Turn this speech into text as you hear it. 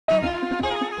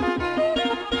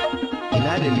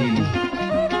ina dalili.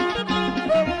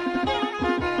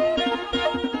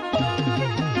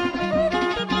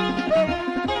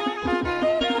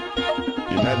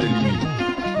 Ina dalili.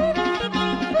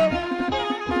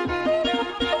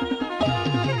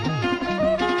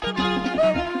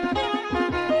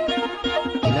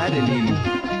 Ina dalili.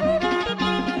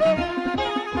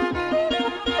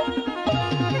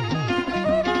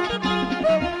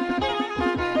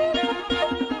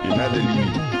 Ina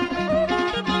dalili.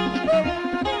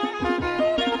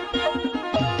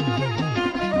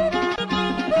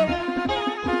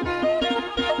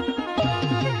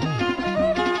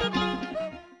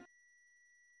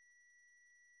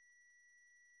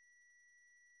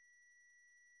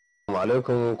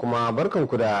 alaikum kuma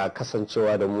barkanku da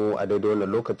kasancewa da mu a daidai wannan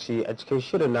lokaci a cikin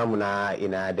shirin namu na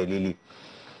ina dalili.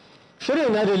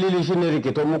 Shirin na dalili shine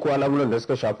rikitan muku al'amuran da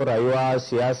suka shafi rayuwa,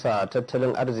 siyasa,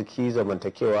 tattalin arziki,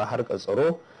 zamantakewa, harkar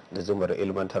tsaro da zumar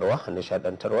ilmantarwa,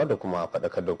 nishadantarwa da kuma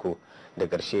faɗakar da ku. Da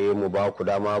ƙarshe mu ba ku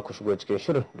dama ku shigo cikin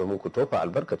shirin domin ku tofa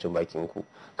albarkacin bakin ku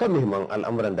kan muhimman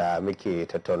al'amuran da muke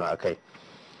tattauna akai.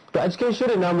 To a cikin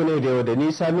shirin namu ne da yau da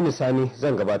ni Saminu Sani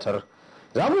zan gabatar.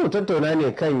 Za mu tattauna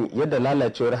ne kan yadda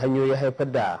lalacewar hanyoyi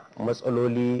haifar da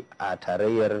matsaloli a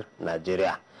tarayyar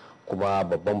Najeriya. Kuma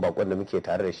babban bakon da muke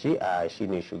tare da shi a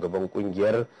shine shugaban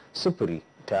kungiyar sufuri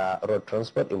ta Road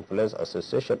Transport Influence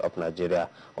Association of Nigeria,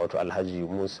 wato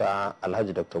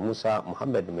Alhaji Dr. Musa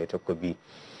Muhammad Mai Takobi.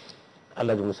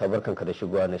 Alhaji Musa, barkanka da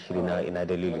shigowa na shiri na ina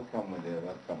dalili.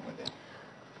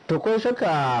 To ko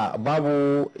shakka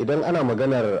babu idan ana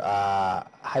maganar a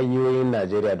hanyoyin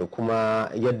Najeriya da kuma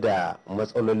yadda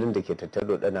matsalolin da ke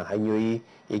tattare da hanyoyi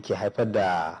yake haifar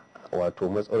da wato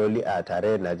matsaloli a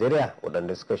tarayyar Najeriya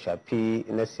waɗanda suka shafi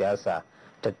na siyasa,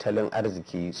 tattalin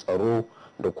arziki, tsaro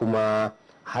da kuma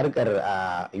harkar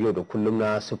a yau da kullum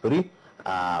na sufuri,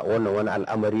 a wannan wani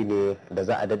al'amari ne da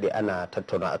za a daɗe ana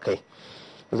tattauna a kai.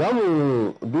 Za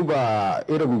mu duba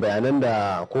irin bayanan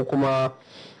da ko kuma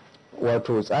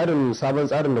wato sabon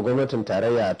tsarin da gwamnatin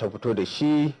tarayya ta fito da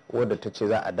shi, wadda ta ce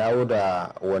za a dawo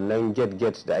da wannan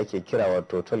gate da ake kira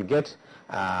wato toll gate,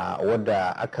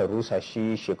 wadda aka rusa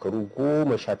shi shekaru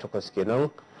 18 kenan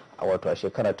wato a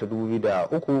shekara ta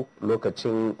 2003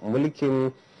 lokacin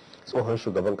mulkin tsohon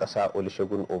shugaban kasa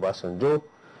Olusegun Obasanjo,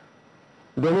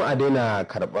 domin a daina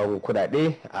karban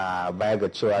kudade a baya ga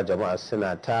cewa jama'a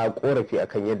suna ta korafi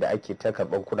akan yadda ake ta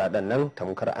karban kudaden nan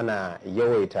tamkar ana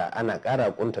yawaita ana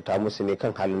kara kuntata musu ne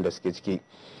kan halin da suke ciki.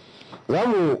 Za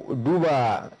mu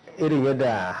duba irin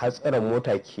yadda hatsarin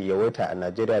mota ke yawaita a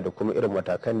Najeriya da kuma irin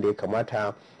matakan da ya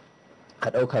kamata a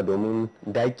ɗauka domin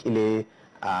dakile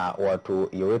a wato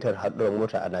yawaitar hatsarin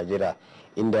mota a Najeriya,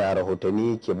 inda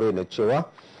rahotanni ke bayyana cewa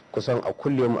kusan a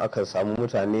kullum akan samu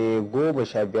mutane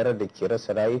 15 da ke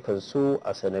rasa rayukansu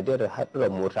a sanadiyar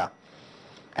haɗuran mota.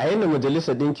 A yayin da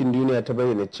Majalisar Ɗinkin Duniya ta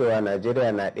bayyana cewa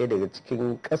Najeriya na ɗaya daga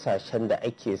cikin ƙasashen da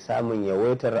ake samun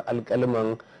yawaitar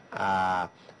alƙalman a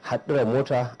haɗuran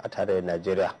mota a tarayyar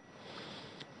Najeriya.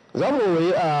 Za mu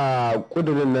yi a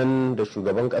ƙudurin nan da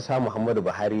shugaban ƙasa Muhammadu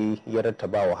Buhari ya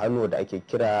rattaba wa hannu da ake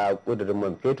kira ƙudurin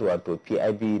man fetur wato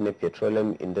PIB na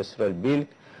Petroleum Industrial Bill.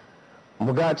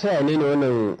 Mu ga ta yane ne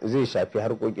wannan zai shafi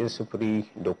harkokin sufuri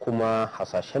da kuma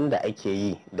hasashen da ake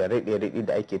yi da raɗe-raɗe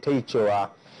da ake ta yi cewa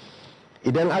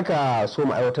idan aka so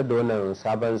mu aiwatar da wannan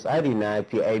sabon tsari na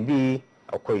PIB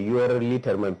akwai yiwuwar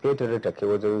litar man fetur ta kai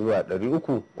wajen zuwa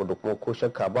 300, wadda kuma ko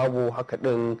shakka babu haka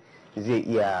ɗin zai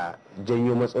iya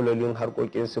janyo matsalolin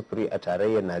harkokin sufuri a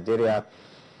tarayyar Najeriya,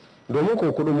 domin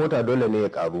ko kudin mota dole ne ya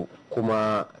karu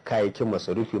kuma kayayyakin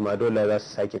masarufi ma dole za su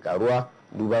sake karuwa,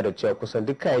 duba da cewa kusan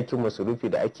duk kayayyakin masarufi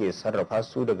da ake sarrafa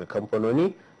su daga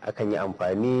kamfanoni akan yi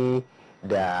amfani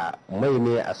da mai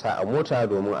ne a sa a mota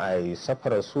domin a yi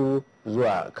safarar su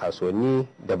zuwa kasuwanni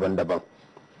daban-daban.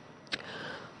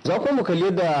 Za ku mu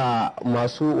kalli da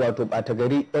masu wato ɓata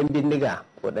gari 'yan bindiga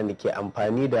waɗanda ke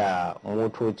amfani da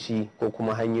motoci ko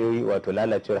kuma hanyoyi wato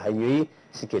lalacewar hanyoyi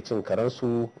suke cin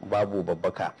karansu babu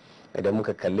babbaka. Idan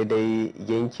muka kalli dai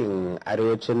yankin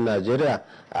arewacin Najeriya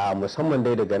a musamman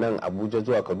dai daga nan Abuja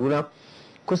zuwa Kaduna,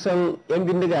 kusan 'yan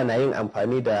bindiga na yin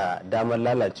amfani da damar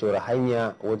lalacewar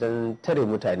hanya wajen tare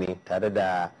mutane tare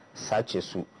da sace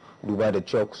su, duba da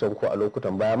cewa kusan ko a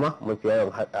lokutan baya ma mafi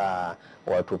yawan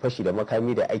wato fashi da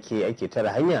makami da ake tare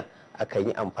hanya akan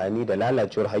yi amfani da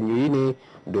lalacewar hanyoyi ne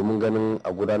domin ganin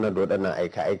a gudanar da waɗannan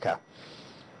aika-aika.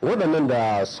 Waɗannan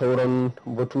da sauran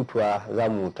batutuwa za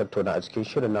mu tattauna a cikin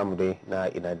shirin namu dai na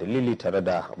ina dalili tare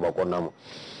da bakon namu.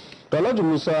 Alhaji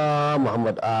Musa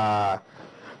Muhammad,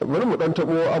 bari mu ɗan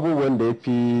taɓo abubuwan da ya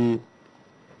fi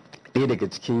ɗaya daga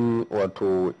cikin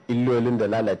wato illolin da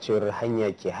lalacewar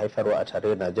hanya ke haifarwa a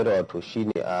tarayyar Najeriya wato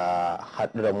shine a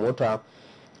haɗuran mota,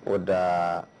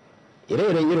 wadda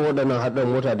ire-iren irin waɗannan haɗuran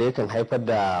mota da yakan haifar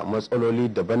da matsaloli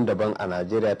daban-daban a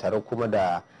Najeriya, tare kuma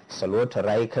da salwatar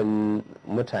rayukan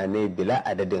mutane bila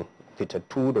adadin,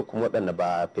 fitattu da kuma waɗanda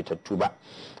ba fitattu ba.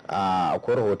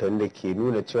 Akwai rahotanni da ke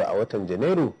nuna cewa a watan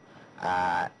Janairu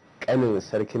a kanin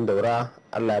sarkin Daura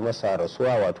Allah ya masa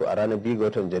rasuwa, wato a ranar 2 ga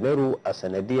watan Janairu a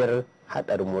sanadiyar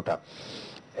haɗarin mota.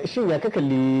 Shin ya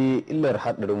kalli illar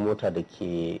haɗarin mota da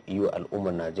ke yi wa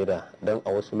al'ummar Najeriya? Don a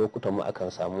wasu lokutan mu akan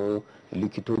samu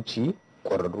likitoci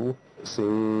ƙwararru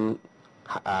sun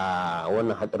a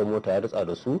wannan haɗarin mota ya ritsa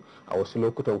da su, a wasu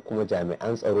lokutan kuma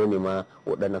jami'an tsaro ne ma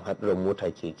waɗannan haɗarin mota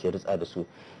ke ritsa da su.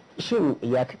 Shin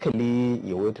ya kalli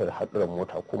yawaitar haɗarin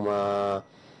mota, kuma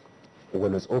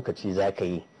wani tsokaci za ka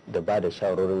yi da ba da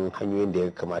shawarorin hanyoyin da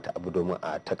ya kamata abu domin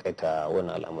a takaita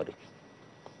wannan al'amari?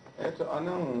 Eto a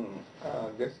nan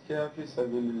gaskiya fi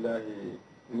sabilillahi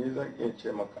ni zan iya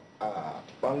ce maka a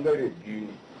bangare biyu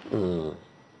ne.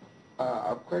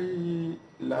 Akwai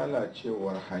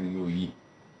lalacewar hanyoyi,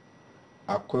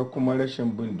 akwai kuma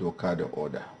rashin bin doka da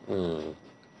oda,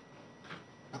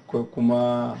 akwai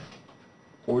kuma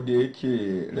ko da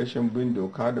yake rashin bin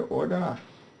doka da oda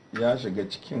ya shiga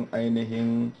cikin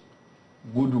ainihin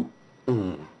gudu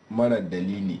marar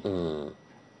dalili.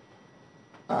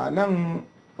 A nan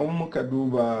in muka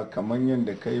duba kamar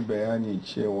yadda kai bayani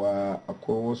cewa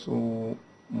akwai wasu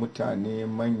mutane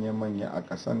manya-manya a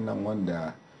ƙasar nan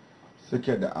wanda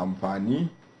suke da amfani,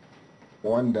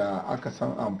 wanda aka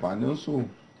san amfaninsu,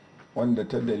 wanda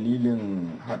ta dalilin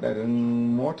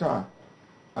hadarin mota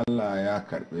Allah ya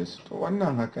karbe su. To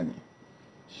wannan haka ne,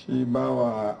 shi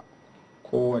bawa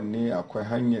kowanne akwai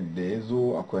hanyar da ya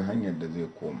zo, akwai hanyar da zai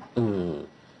koma.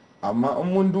 Amma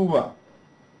in mun duba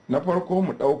na farko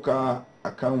mu ɗauka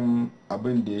akan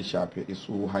abin da ya shafi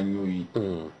isu hanyoyi.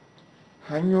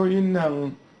 Hanyoyin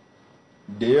nan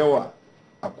da yawa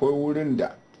akwai wurin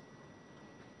da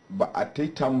ba a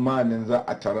tamanin za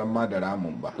a tarar ma da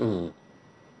ramin ba,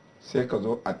 sai ka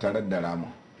zo a tarar da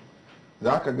ramin.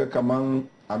 Za ka ga kaman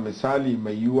a misali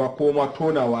mai yiwuwa ko ma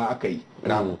tonawa aka yi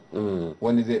ramin,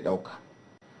 wani zai ɗauka.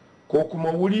 Ko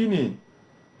kuma wuri ne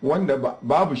wanda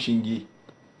babu shinge,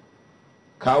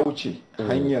 ka wuce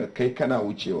hanyar kai kana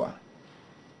wucewa,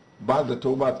 ba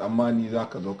zato ba tsammani za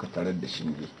ka zo ka tarar da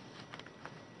shinge.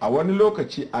 A wani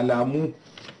lokaci alamu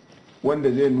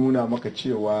wanda zai nuna maka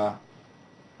cewa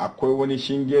akwai wani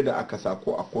shinge da aka sa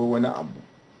ko akwai wani abu,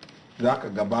 za ka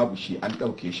ga babu shi, an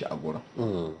ɗauke shi a gurin.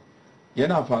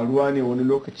 Yana faruwa ne wani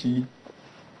lokaci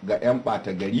ga 'yan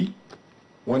ɓata gari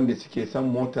wanda suke son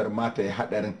motar mata ya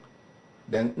haɗarin,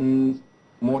 don in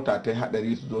mota ta yi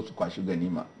haɗari su zo su kwashi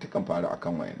ganima. Takan faru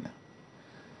akan wayannan.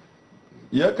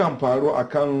 Yakan faru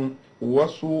akan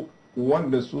wasu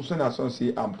wanda su suna son su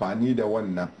yi amfani da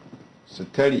wannan su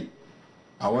tare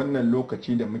a wannan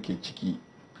lokaci da muke ciki,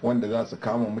 wanda za su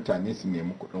kama mutane su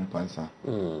nemi kudin fansa.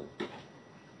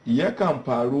 Yakan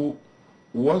faru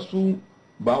wasu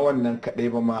ba wannan kadai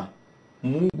ba ma,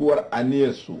 muguwar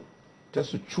aniyarsu ta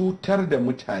su cutar da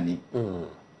mutane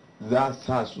za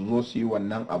sa su zo su yi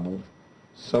wannan abu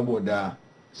saboda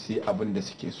su yi abin da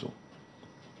suke so.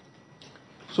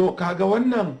 So kaga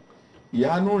wannan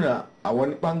ya nuna a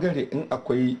wani bangare in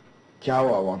akwai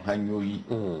kyawawan hanyoyi,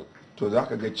 to za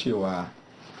ka ga cewa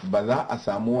ba za a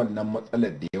samu wannan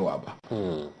matsalar da yawa ba,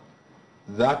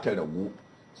 za ta ragu.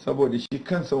 Saboda shi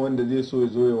kansa wanda zai so ya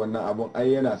zo ya wannan abun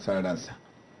ai yana son ransa,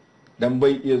 dan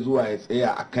bai iya zuwa ya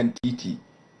tsaya a kan titi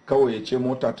kawai ya ce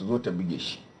mota ta zo ta buge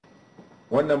shi,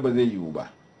 wannan ba zai yiwu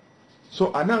ba.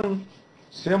 So a nan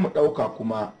sai mu ɗauka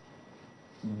kuma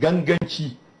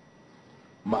ganganci,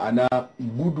 ma'ana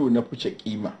gudu na fice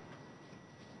kima,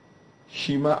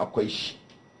 shi ma akwai shi.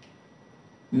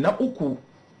 Na uku,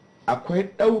 akwai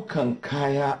ɗaukan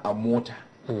kaya a mota,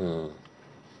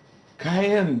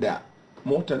 kayan da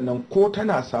motar nan ko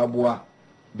tana sabuwa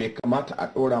bai kamata a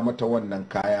ɗora mata wannan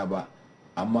kaya ba,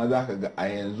 amma za ka ga a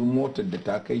yanzu motar da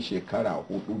ta kai shekara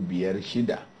 4, 5,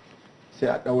 6 sai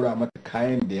a ɗaura mata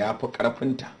kayan da ya fi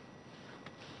ƙarfinta.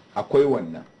 Akwai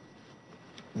wannan.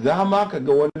 Za ma ka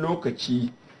ga wani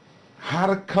lokaci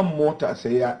har kan mota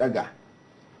sai ya ɗaga,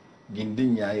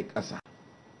 gindin ya yi ƙasa.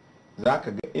 Za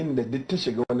ka ga inda duk ta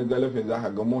shiga wani galafin za ka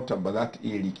ga motar ba za ta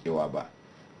iya riƙewa ba,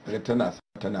 daga tana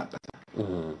tana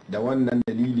ƙasa. Da wannan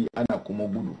dalili ana kuma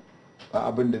gudu, ba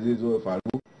abin da zai zo ya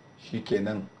faru, shi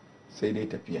kenan sai dai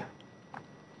tafiya.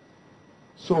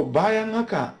 So bayan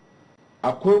haka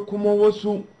akwai kuma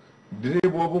wasu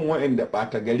direbobin waɗanda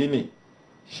ɓata gari ne,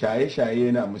 shaye-shaye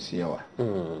yana musu yawa,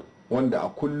 wanda a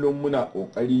kullum muna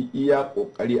ƙoƙari iya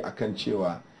ƙoƙari akan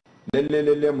cewa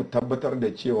lalle mu tabbatar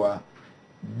da cewa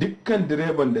dukkan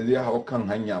direban da zai hau kan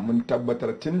hanya mun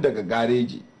tabbatar tun daga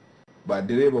gareji ba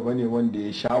direba bane wanda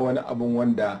ya sha wani abin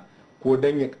wanda ko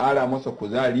dan ya ƙara masa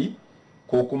kuzari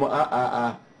ko kuma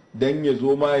a'a dan ya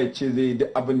zo ma ya ce zai yi duk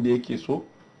abin da yake so,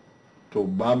 to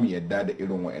ba mu yadda da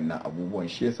irin wa'annan abubuwan.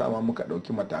 shi yasa ma muka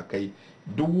ɗauki matakai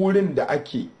duk wurin da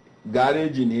ake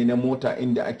gareji ne na mota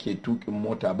inda ake tukin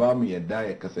mota ba mu yadda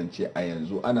ya kasance a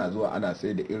yanzu ana zuwa ana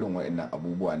sai da irin wa'annan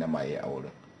abubuwa na maye a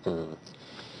wurin.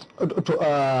 to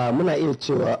muna iya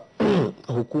cewa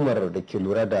hukumar da ke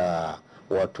lura da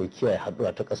wato kiyaye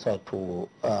haɗuwa ta ƙasa to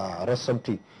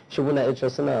rassabti shi muna iya cewa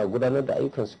suna gudanar da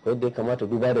ayyukansu ko yadda ya kamata,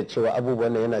 duba da cewa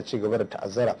abubuwan yana ci gaba da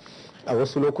ta'azzara a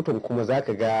wasu lokutan kuma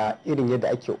zaka ga irin yadda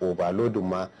ake overloading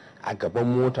ma a gaban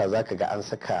mota zaka ga an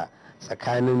saka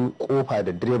tsakanin kofa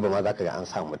da direba ma zaka ga an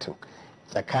sa mutum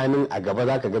tsakanin a gaba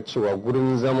zaka ga cewa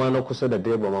gurin zama na kusa da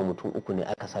direba ma mutum uku ne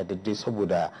aka sa daidai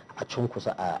saboda a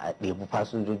cunkusa a ɗebi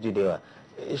fasinjoji da yawa.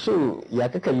 Shin ya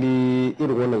ka kalli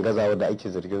irin wannan gazawa da ake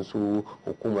zargin su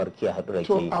hukumar kiyaye haɗura ke?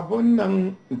 To abun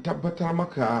nan tabbatar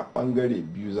maka bangare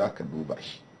biyu zaka duba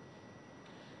shi.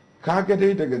 Kaga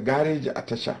dai daga gareji a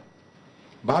tasha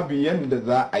babu yadda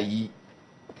za a yi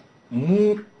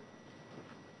mu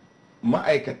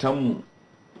ma'aikatanmu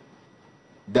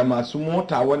da masu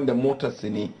mota wanda motar su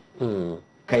ne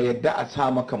ka yadda a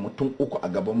sa maka mutum uku a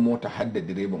gaban mota har da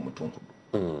direban mutum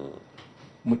hudu.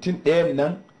 Mutum ɗayan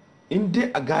nan in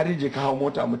dai a gareji ka hau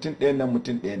mota mutum ɗayan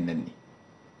nan ne.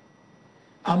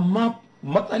 Amma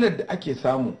matsalar da ake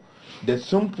samu da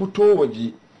sun fito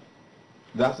waje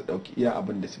za su ɗauki iya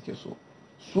abin da suke so,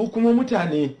 su kuma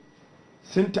mutane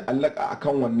sun ta'allaka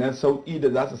akan wannan sauƙi da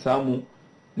za su samu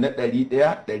na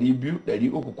 100, 200,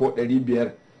 300 ko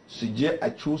 500 su je a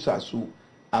cusa su.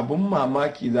 Abin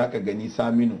mamaki za ka gani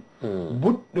Saminu,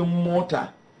 but ɗin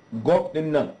mota gob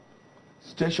ɗin nan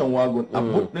station wagon a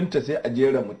but ɗinta sai a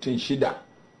jera mutum 6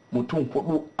 mutum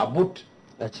 4 a but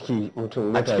a cikin but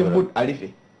a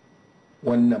rufe.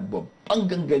 Wannan babban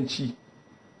ganganci.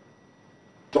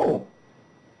 To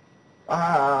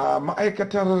a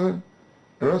ma'aikatar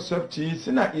rossafti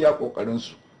suna iya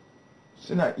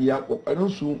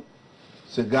ƙoƙarinsu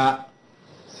su ga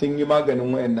sun yi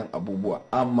maganin wayannan abubuwa,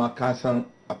 amma ka san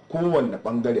a kowanne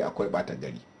ɓangare akwai ɓata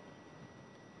gari.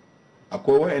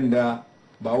 Akwai wayanda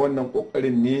ba wannan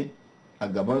ƙoƙarin ne a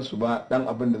gabansu ba, ɗan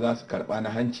abin da za su karɓa na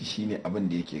hanci shine abin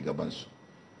da yake gabansu.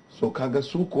 So kaga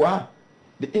su kuwa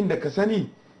da inda ka sani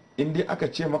in dai aka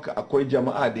ce maka akwai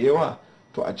jama'a da yawa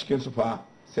to a cikinsu fa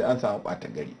sai an samu ɓata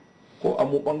gari. Ko a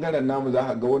mu ɓangaren namu za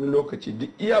ka ga wani lokaci duk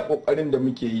iya ƙoƙarin da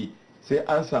muke yi sai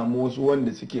an samu wasu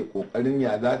wanda suke ƙoƙarin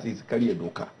ya za su yi su karya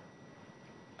doka.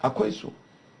 Akwai su.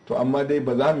 To amma dai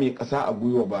ba za mu yi ƙasa a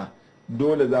gwiwa ba,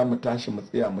 dole za mu tashi mu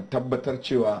tsaya mu tabbatar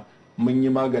cewa mun yi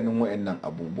maganin wayannan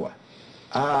abubuwa.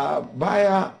 A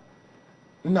baya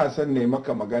ina son ne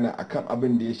maka magana akan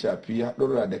abin da ya shafi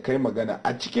haɗurra da kai magana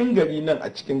a cikin gari nan, a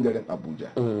cikin garin Abuja.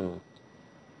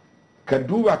 Ka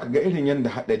duba ka ga irin yadda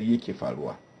haɗari yake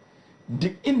faruwa.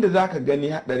 Duk inda za ka gani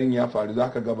haɗarin ya faru za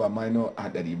ka ga ba minor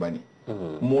haɗari ba ne.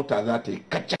 Mota za ta yi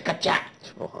kaca-kaca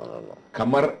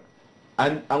kamar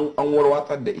an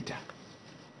warwatsar da ita.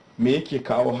 Me yake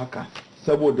kawo haka?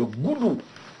 Saboda gudu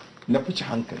na fice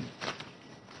hankali.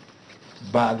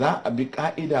 Ba za a bi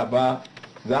ka'ida ba,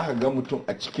 za ka ga mutum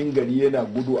a cikin gari yana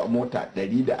gudu a mota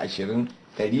 120,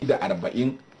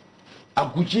 140 a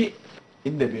guje,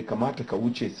 inda bai kamata ka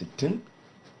wuce 60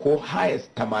 ko highest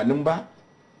 80 ba,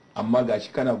 amma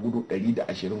gashi kana gudu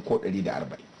 120 ko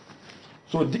 140.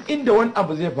 So duk inda wani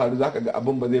abu zai faru za ka ga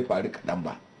abin ba zai faru kaɗan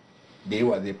ba, da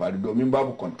yawa zai faru domin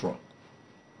babu control.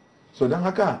 So don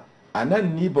haka a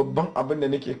nan ni babban abin da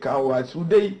nake kawowa su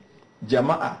dai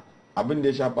jama'a, abin da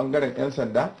ya sha bangaren 'yan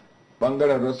sanda,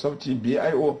 bangaren rossafti,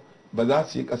 bio ba za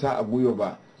su yi ƙasa a gwiwa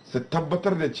ba, su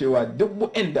tabbatar da cewa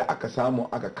duk da aka samu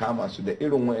aka kama su da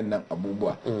irin wayannan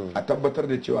abubuwa a tabbatar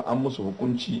da cewa an musu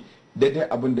hukunci daidai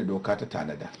abin da doka ta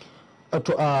tanada.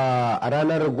 To a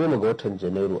ranar 10 ga watan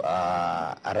Janairu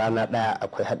a rana ɗaya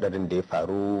akwai hadarin da ya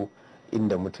faru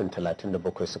inda mutum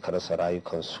 37 suka rasa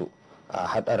rayukansu. A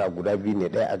hadara guda biyu ne,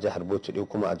 ɗaya a jihar Bauchi ɗaya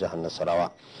kuma a jihar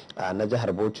Nasarawa. Na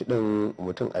jihar Bauchi ɗin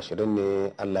mutum 20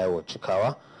 ne Allah ya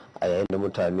cikawa, a yayin da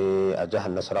mutane a jihar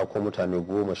Nasarawa ko mutane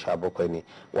 17 ne.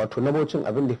 Wato na Bauchin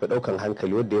abin da ya fi ɗaukan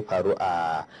hankali wanda ya faru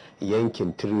a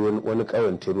yankin Tiryon, wani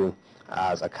ƙauyen Tiryon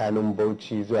a tsakanin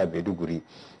Bauchi zuwa Maiduguri,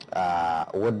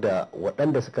 wadda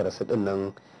waɗanda suka rasu ɗin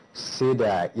nan sai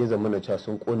da ya zama na cewa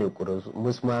sun kone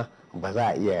musma ba za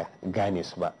a iya gane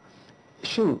su ba.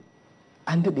 Shin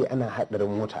an daɗe ana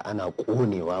haɗarin mota ana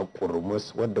ƙonewa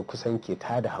ƙurmus wadda kusan ke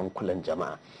tada hankulan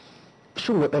jama'a.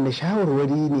 shin waɗanne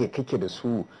shawarwari ne kake da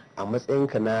su a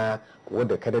matsayinka na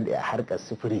wadda ka daɗe a harkar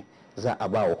sufuri za a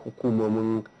ba wa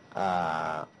hukumomin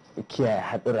kiyaye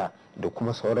haɗura da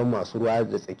kuma sauran masu ruwa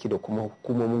da tsaki da kuma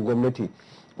hukumomin gwamnati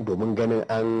domin ganin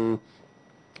an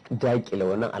daƙile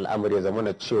wannan al'amari ya zama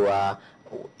na cewa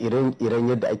irin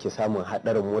yadda ake samun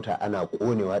haɗarin mota ana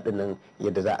ƙonewa dinnan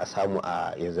yadda za a samu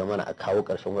ya zama a kawo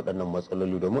ƙarshen waɗannan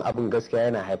matsaloli, domin abin gaskiya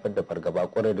yana haifar da fargaba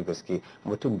ƙwarai da gaske.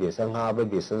 Mutum bai san hawa ba,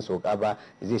 bai san sauka ba,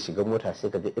 zai shiga mota sai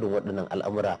kaga irin waɗannan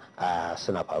al'amura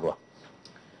suna faruwa.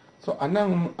 So a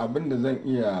nan abin da zan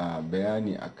iya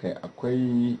bayani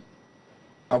akwai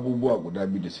abubuwa guda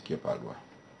biyu da suke faruwa.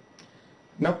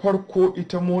 Na farko,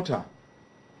 ita mota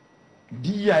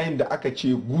duk yayin da aka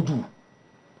ce gudu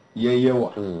ya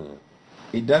yawa,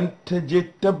 idan ta je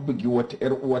ta bugi wata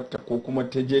 'yar uwarta ko kuma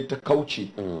ta je ta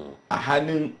kauce a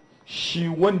hannun shi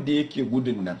wanda yake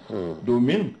gudun nan,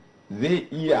 domin zai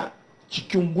iya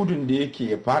cikin gudun da yake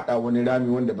ya fada wani rami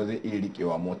wanda ba zai iya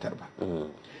riƙewa motar ba,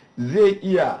 zai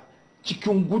iya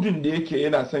cikin gudun da yake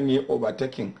yana son ya yi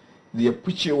overtaking ya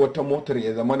fice wata motar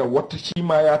ya zama na wata shi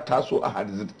ma ya taso a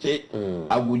harzirce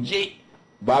a guje,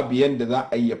 babu yadda za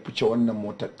a yi ya fice wannan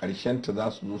motar, ƙarshen ta za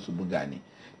su zo su buga ne.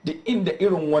 Duk inda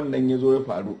irin wannan ya zo ya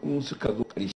faru, in suka zo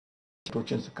ƙarshe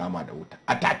tocin su kama da wuta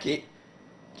a take,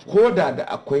 ko da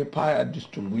akwai fire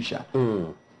distinguisher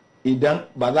idan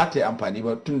ba za ta yi amfani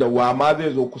ba, tunda wa ma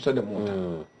zai zo kusa da mota.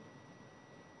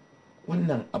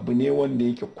 Wannan abu ne wanda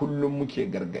yake kullum muke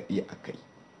gargaɗi a kai.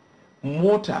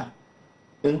 Mota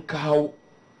in ka hau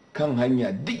kan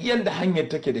hanya, duk yadda hanyar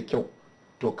take da kyau,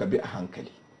 to ka bi a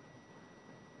hankali.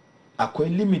 Akwai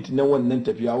limit na wannan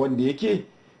tafiya wanda yake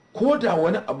ko da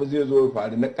wani abu zai zo ya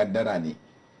faru na kaddara ne,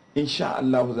 insha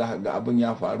Allah za ka ga abin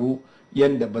ya faru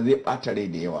yadda ba zai ɓata rai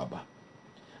da yawa ba.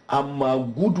 Amma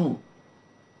gudu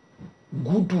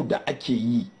da ake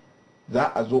yi,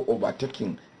 za a zo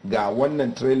overtaking, ga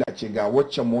wannan trailer ce, ga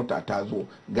waccan mota ta zo,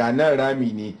 ga nan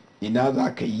rami ne, ina za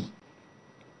ka yi?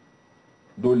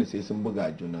 Dole sai sun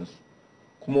buga junansu,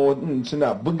 kuma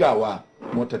suna bugawa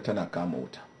motar tana kama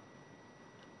wuta,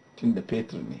 tun da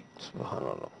fetur ne.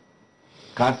 Subhanallah.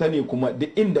 Ka sani kuma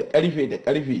duk inda karfe da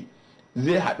karfe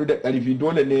zai haɗu da karfi,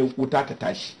 dole ne wuta ta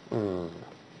tashi.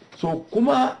 So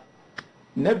kuma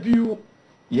na biyu,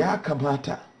 ya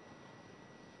kamata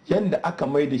yadda aka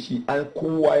mai da shi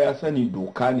kowa ya sani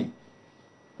doka ne,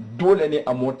 dole ne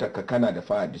a motar ka kana da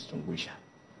fire distinguisher.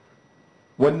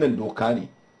 Wannan doka ne,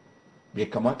 bai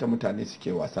kamata mutane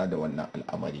suke wasa da wannan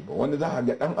al'amari ba. Wani za a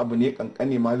ga ɗan abu ne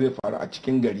kankane ma zai faru a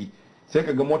cikin gari, sai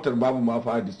ka ga motar babu ma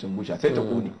fire distinguisher, sai ta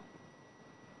kone.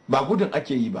 Ba gudun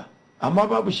ake yi ba, amma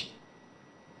babu shi.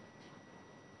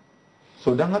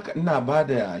 So don haka ina ba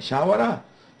da shawara,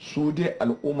 su dai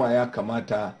al'umma ya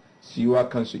kamata su yi wa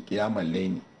kansu kiyamar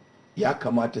laini, ya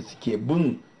kamata suke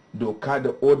bin doka da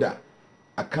oda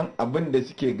akan abin da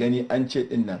suke gani an ce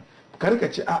din nan.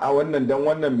 Karka ce a'a wannan dan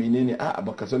wannan menene, a'a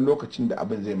baka san lokacin da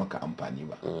abin zai maka amfani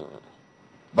ba,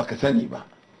 baka sani ba.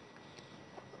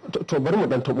 To bari mu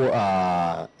dan tabo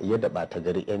a yadda ɓata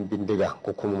gari 'yan bindiga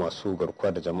ko kuma masu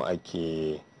garkuwa da jama'a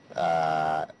ke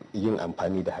yin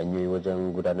amfani da hanyoyi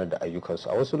wajen gudanar da ayyukansu.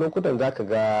 A wasu lokutan za ka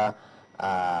ga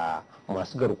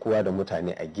masu garkuwa da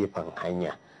mutane a gefen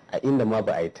hanya, a inda ma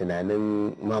ba a yi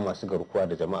tunanin ma masu garkuwa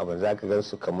da jama'a ba, za ka gan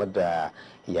su kamar da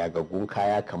yagaggun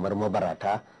kaya, kamar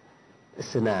mabarata,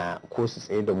 suna ko su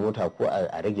tsaye da mota ko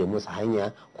a rage musu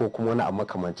hanya ko kuma wani abu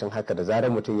makamancin haka. Da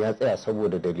zarar mutum ya tsaya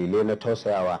saboda dalilai na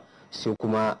tausayawa, sai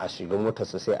kuma a shiga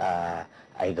motarsa sai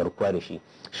a yi garkuwa da shi.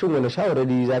 Shin wani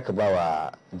shawarari za ka ba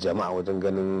wa jama'a wajen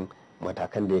ganin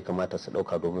matakan da ya kamata su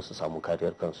ɗauka domin su samu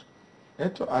kariyar kansu?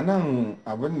 Eto a nan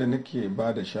abin da nake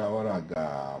ba da shawara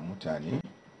ga mutane,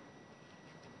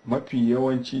 mafi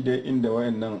yawanci dai inda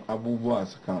wayannan abubuwa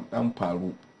sukan ɗan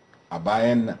faru a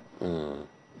bayan nan,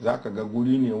 za ka ga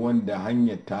guri ne wanda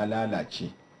hanyar ta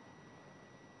lalace,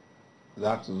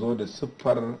 za su zo da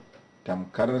siffar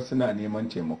tamkar suna neman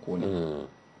taimako ne.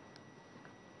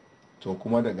 To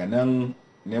kuma daga nan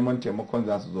neman taimakon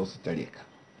za su zo su tare ka.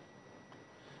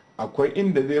 Akwai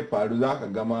inda zai faru, za ka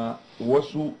gama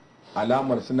wasu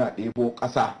alamar suna ɗebo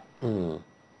ƙasa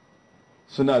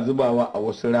suna zubawa a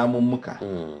wasu ramummuka,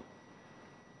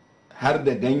 har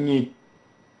da ganye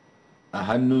a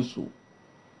hannunsu,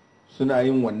 suna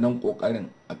yin wannan ƙoƙarin.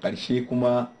 A ƙarshe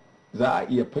kuma za a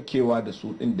iya fakewa da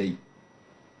su ɗin dai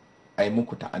a yi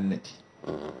muku ta'annati.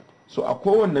 So a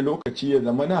kowane lokaci ya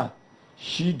zamana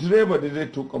shi direba da zai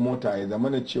tuka mota ya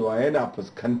zamana cewa yana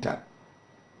fuskantar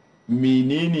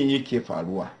menene yake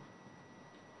faruwa,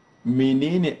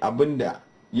 menene abin da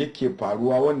yake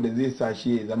faruwa wanda zai sa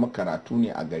shi ya zama karatu ne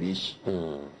a gare shi.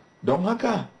 Don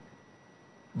haka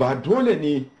ba dole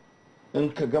ne in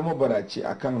ka gama barace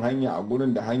a kan hanya a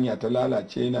gurin da hanya ta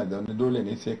lalace yana zaune dole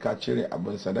ne sai ka cire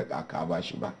abin sadaka ka ba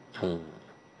shi ba.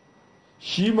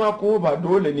 Shi ma kuma ba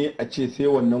dole ne a ce sai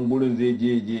wannan gurin zai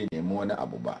je nemi wani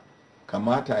abu ba,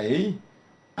 kamata ya yi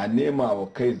a nema wa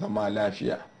kai zama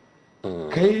lafiya.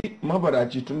 Kai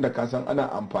mabaraci tun da ka san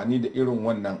ana amfani da irin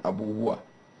wannan abubuwa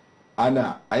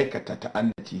ana aikata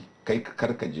ta'annaci, kai ka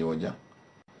karkaje wajen.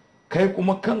 Kai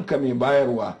kuma kanka mai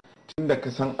bayarwa tun da ka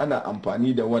san ana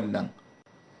amfani da wannan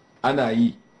ana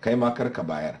yi, kai ma karka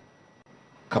bayar,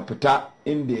 ka fita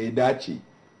inda ya dace,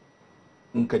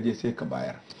 in ka je sai ka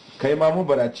bayar. Kai ma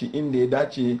mabaraci inda ya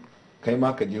dace kai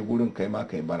ma ka je gurin kai ma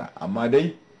kai bara. Amma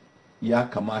dai ya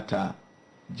kamata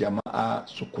jama'a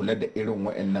su kula da irin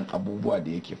waɗannan abubuwa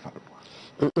da yake faruwa.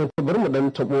 Bari mu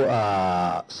dan tabo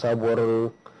a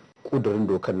sabuwar kudurin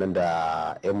dokar nan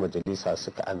da 'yan majalisa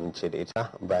suka amince da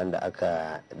ita bayan da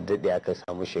aka daɗe aka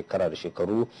samu shekara da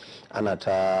shekaru ana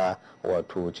ta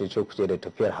wato cece kuce da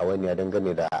tafiyar hawainiya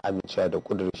dangane da amincewa da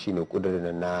kudurin shine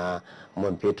kudurin na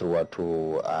man fetur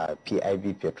wato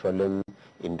PIB Petroleum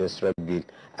Industrial Bill.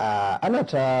 Ana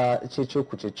ta cece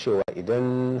kuce cewa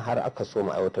idan har aka so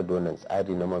mu aiwatar da wannan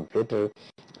tsari na man fetur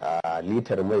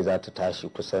litar mai za ta tashi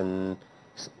kusan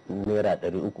naira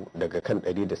 300 daga kan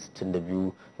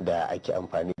 162 da ake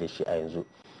amfani da shi a yanzu.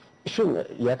 Shin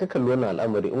ya ka kalli wannan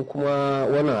al'amari, in kuma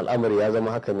wannan al'amari ya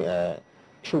zama haka ne,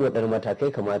 shin waɗanne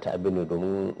matakai kamata abin ne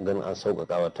domin ganin an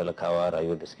sauƙaƙa wa talakawa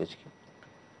rayuwar da suke ciki?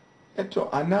 Eto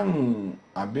a nan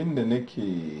abin da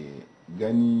nake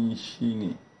gani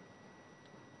shine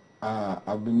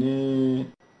abu ne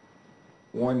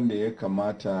wanda ya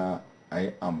kamata a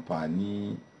yi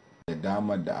amfani da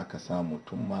damar da aka samu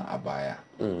tun ma a baya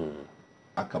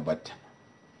aka batta.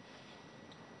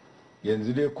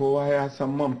 Yanzu dai kowa ya san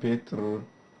man fetur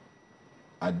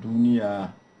a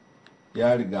duniya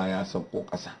ya riga ya sauko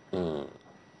ƙasa,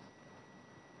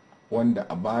 wanda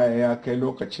a baya ya kai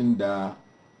lokacin da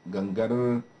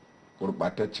gangar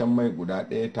gurɓataccen mai guda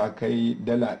ɗaya ta kai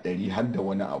dala 100 har da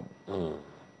wani abu.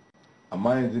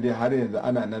 Amma yanzu dai har yanzu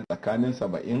ana nan tsakanin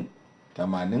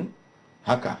 70-80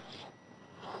 haka.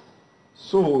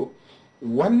 So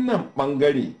wannan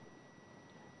ɓangare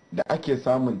da ake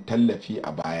samun tallafi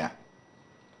a baya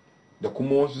da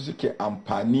kuma wasu suke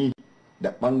amfani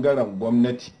da ɓangaren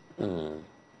gwamnati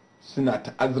suna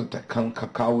ta'azurta kan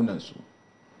kawunansu,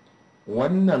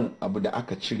 wannan abu da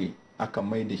aka cire aka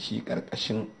mai da shi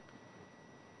ƙarƙashin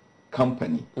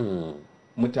kamfani,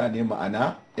 mutane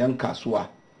ma'ana 'yan kasuwa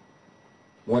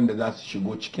wanda za su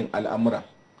shigo cikin al'amura,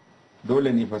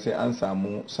 dole ne fa sai an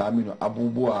samu saminu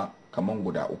abubuwa kamar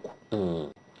guda uku.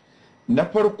 Na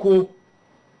farko,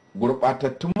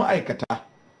 gurɓatattun ma'aikata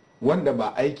wanda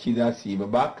ba aiki za su yi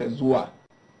ba ka zuwa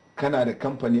kana da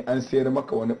kamfani an sayar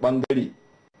maka wani ɓangare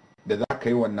da za ka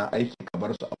yi wannan aiki ka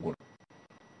bar su a gurin.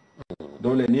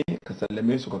 Dole ne ka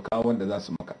sallame su ka kawo wanda za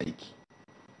su maka aiki.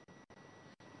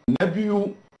 Na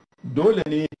biyu, dole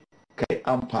ne ka yi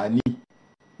amfani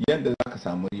yadda za ka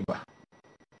samu riba.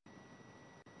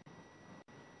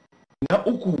 Na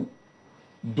uku,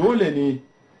 dole ne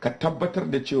ka tabbatar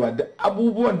da cewa da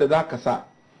abubuwan da za ka sa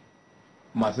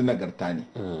masu nagarta ne.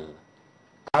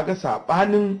 Kaga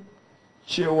saɓanin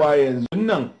cewa yanzu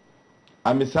nan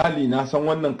a misali na san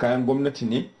wannan kayan gwamnati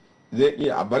ne, zai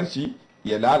iya a bar shi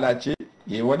ya lalace,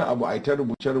 ya yi wani abu a ta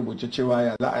rubuce-rubuce cewa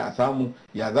ya za a samu,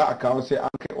 ya za a kawo, sai an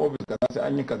kai ofis kaza, sai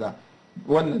an yi kaza.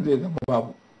 Wannan zai zama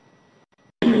babu.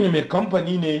 Mai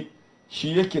kamfani ne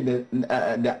shi yake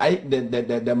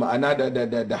da ma'ana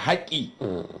da haƙƙi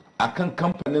a kan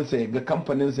kamfaninsa, ya ga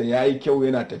kamfaninsa ya yi kyau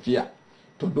yana tafiya,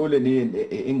 to dole ne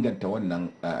ya inganta wannan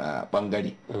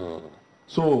ɓangare.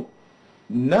 So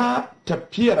na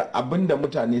tafiyar abin da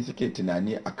mutane suke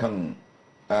tunani akan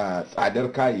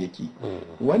tsadar kayayyaki,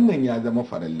 wannan ya zama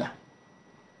farilla.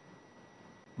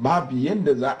 Babu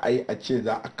yadda za a yi a ce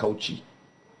za a kauce,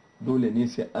 dole ne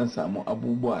sai an samu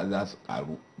abubuwa za su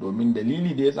karu. Domin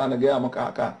dalili da ya sa na gaya maka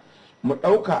haka, mu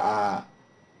ɗauka a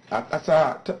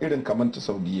ƙasa ta irin kamar ta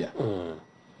Saudiya.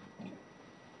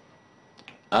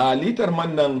 A litar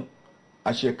man nan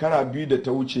a shekara 2 da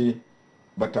ta wuce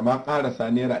bata ma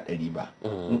ƙarasa naira 100 ba,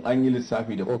 in an yi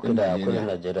lissafi da kuɗin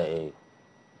Najeriya.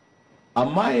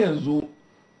 Amma yanzu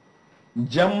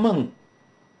jan man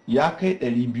ya kai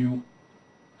 200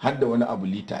 har da wani abu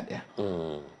lita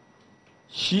ɗaya.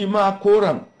 Shi ma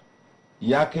koren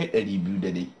ya kai 200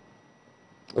 da dai.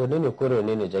 Wane ne kore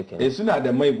ne jakin? Suna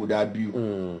da mai guda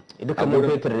biyu. Duka man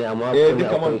fetur ne, amma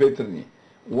duka man fetur ne.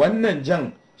 Wannan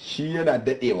jan shi yana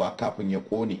daɗewa kafin ya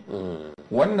ƙone.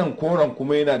 Wannan koren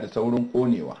kuma yana da saurin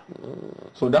ƙonewa.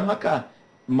 So don haka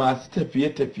masu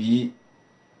tafiye-tafiye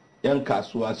 'yan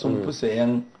kasuwa sun fi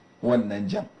sayan wannan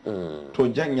jan. To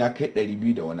jan ya kai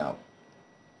 200 da wani abu,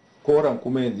 koren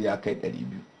kuma yanzu ya kai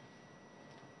 200.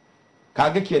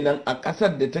 Kaga kenan a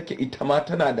ƙasar da take ita ma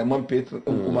tana da man fetur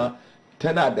ɗin kuma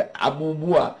tana da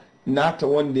abubuwa nata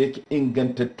wanda yake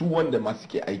ingantattu wanda masu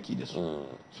ke aiki da su.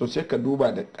 So sai ka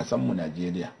duba da ƙasanmu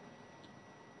Najeriya,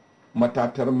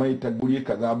 matatar mai ta guri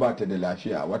kaza ba ta da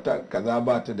lafiya, wata kaza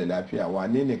ba ta da lafiya,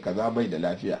 wane ne kaza bai da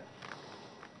lafiya.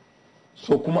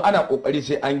 So kuma ana ƙoƙari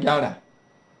sai an gyara.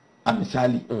 A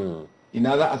misali,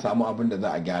 ina za a samu abin da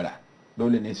za a gyara,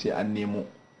 dole ne sai an nemo.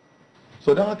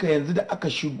 So don haka yanzu da aka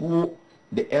shigo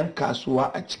da 'yan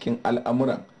kasuwa a cikin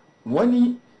al'amuran,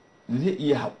 wani zai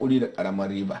iya haƙuri da ƙaramar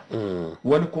riba,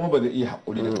 wani kuma ba zai iya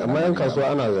haƙuri da ƙaramar riba. Amma 'yan kasuwa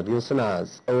ana zargin suna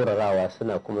tsaurarawa,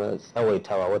 suna kuma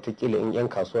tsawaitawa. Watakila in 'yan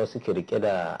kasuwa suke rike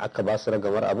da aka ba su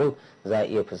ragamar abin, za a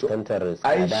iya fuskantar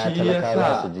tsada,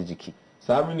 talakawa su ji jiki.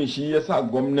 Saminu, shi yasa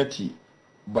gwamnati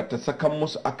ba ta sakan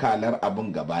musu akalar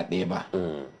abin gaba ɗaya ba.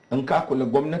 In ka kula,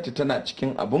 gwamnati tana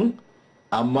cikin abin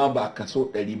amma ba kaso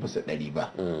 100%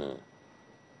 ba.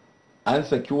 An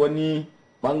saki wani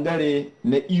bangare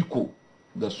na iko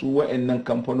ga su wa'annan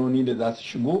kamfanoni da za su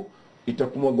shigo, ita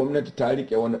kuma gwamnati ta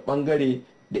rike wani bangare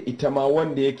da ita ma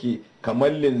wanda yake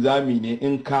kamar linzami ne,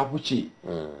 in ka fice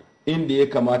inda ya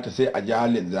kamata sai a ja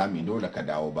linzami, dole ka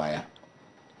dawo baya.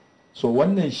 So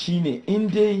wannan shine, in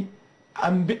dai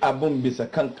an bi abin bisa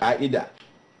kan ka'ida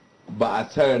ba a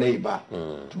san rai ba,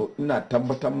 to ina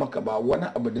tabbatar maka ba wani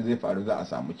abu da zai faru, za a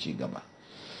samu ci gaba.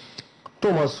 To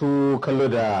masu kallo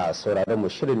da sauraron mu,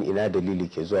 shirin ina dalili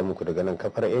ke zuwa muku daga nan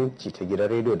kafar yanci ta gidan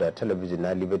rediyo da talabijin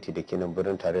na Liberty da ke nan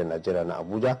birnin tarayyar Najeriya na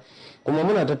Abuja. Kuma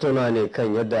muna tattaunawa ne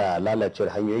kan yadda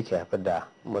lalacewar hanyoyi ke haifar da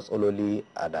matsaloli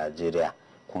a Najeriya.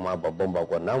 Kuma babban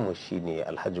bakon namu shine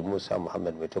Alhaji Musa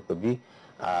Muhammad Mai Takobi,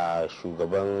 a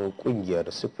shugaban kungiyar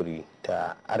sufuri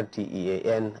ta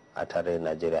RTEAN a tarayyar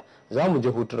Najeriya. Za mu je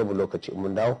hutu rabu lokaci,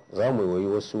 mun dawo za mu yi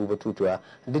wasu batutuwa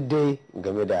duk dai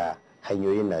game da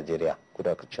hanyoyin Najeriya.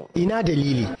 Kudakacin ina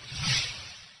dalili.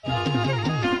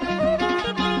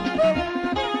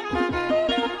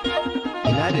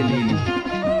 Ina dalili.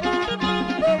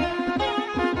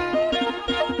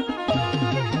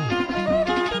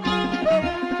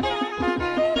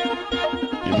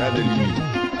 Ina dalili.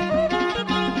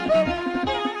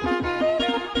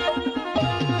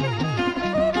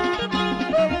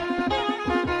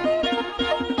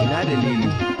 Ina dalili.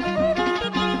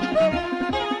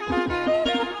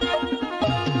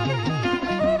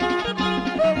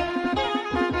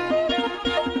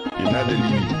 Ina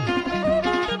dalili.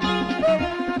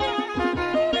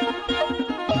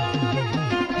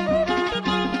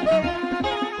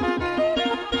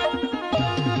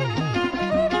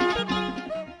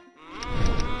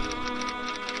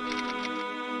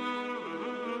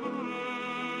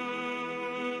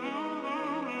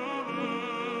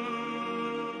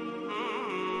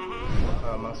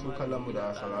 Masu kallon mu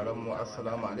da sauraron mu,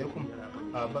 assalamu alaikum.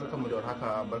 Barkanmu da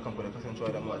warhaka, barkanku da kasancewa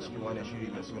da mu a cikin wannan shiri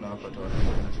mai suna fatawa.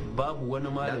 Babu wani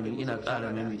malami, ina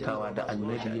ƙara maimaitawa, da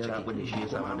annabi ya rabu da shi ya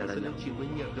samu daraja.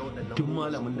 Duk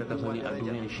malamin da ka sani a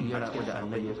duniya shi ya rabu da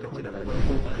annabi ya samu daraja.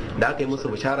 Da aka yi musu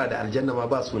bishara da aljanna ma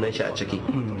ba sunan shi a ciki,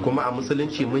 kuma a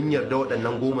musulunci mun yarda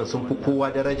waɗannan goma sun fi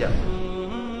kowa daraja.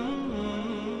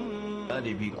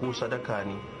 Ɗalibi ko sadaka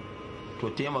ne, to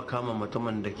taimaka ma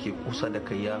mutumin da ke kusa da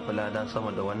kai ya fi lada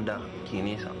sama da wanda ke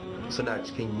nesa. Suna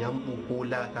cikin yambu ko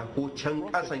laka ko can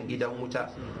kasan gidan wuta,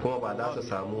 kuma ba za su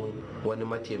samu wani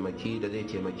mataimaki da zai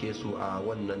taimake su a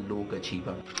wannan lokaci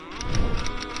ba.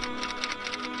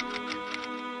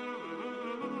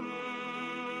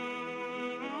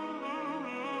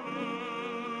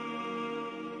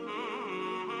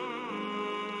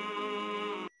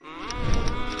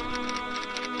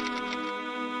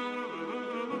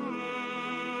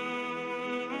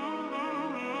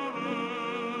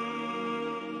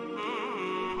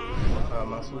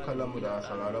 Masu kallon mu da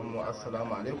sauraron mu,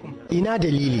 assalamu alaikum. Ina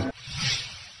dalili.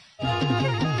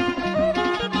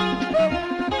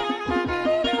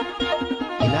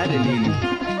 Ina dalili.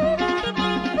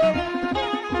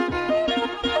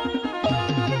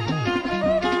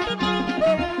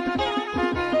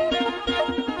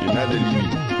 Ina dalili.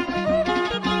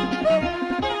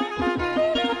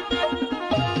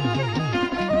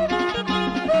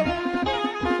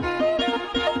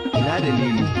 Ina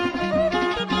dalili.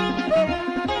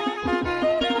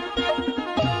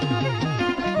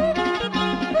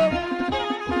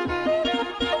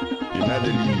 Ina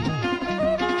dalili.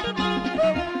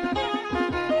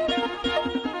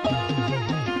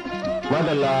 Madalla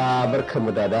madalla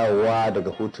barkamu da dawowa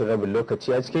daga hutun rabin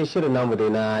lokaci a cikin shirin namu dai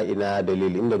na ina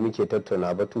dalili inda muke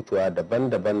tattauna batutuwa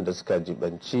daban-daban da suka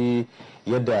jibanci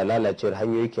yadda lalacewar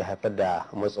hanyoyi ke haifar da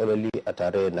matsaloli a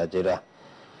tarayyar Najeriya.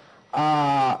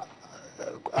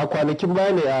 A kwanakin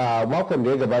baya ne a makon da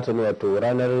ya gabata ne wato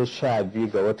ranar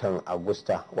 12 ga watan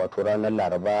Agusta wato ranar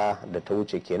Laraba da ta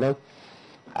wuce kenan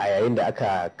a yayin da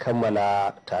aka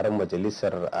kammala taron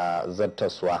majalisar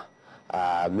zartaswa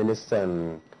a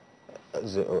ministan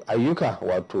ayyuka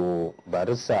wato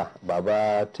barista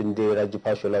baba tunde raji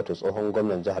fashola wato tsohon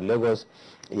gwamnan jihar lagos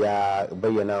ya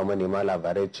bayyana wa manema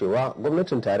labarai cewa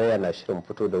gwamnatin tarayya na shirin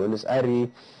fito da wani tsari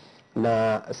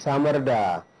na samar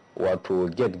da wato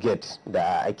gate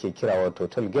da ake kira wato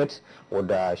toll gate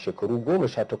wadda shekaru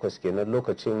 18 kenan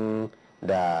lokacin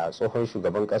da tsohon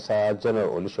shugaban kasa janar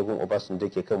olusegun obasanjo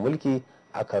ke kan mulki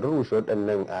aka rurrushe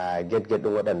waɗannan gate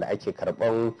din waɗanda ake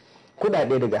karɓan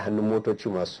kudade daga hannun motoci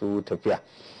masu tafiya.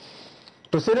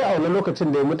 To sai dai a wani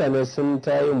lokacin da mutane sun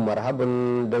ta yin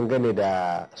marhaban dangane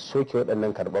da soke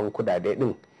waɗannan karɓan kudade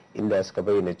din inda suka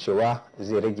bayyana cewa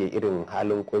zai rage irin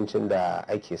halin kuncin da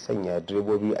ake sanya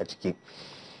direbobi a ciki.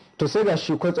 To sai ga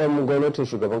shi kwatsam gwamnatin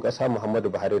shugaban kasa Muhammadu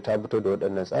Buhari ta fito da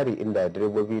waɗannan tsari inda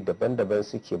direbobi daban-daban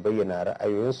suke bayyana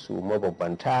ra'ayoyinsu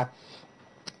mabambanta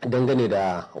dangane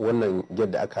da wannan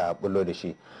yadda aka bullo da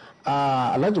shi.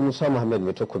 Alhaji Musa Muhammad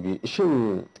mai takobi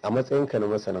shin a matsayinka na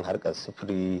masanin harkar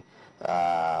sufuri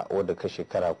wadda ka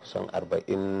shekara kusan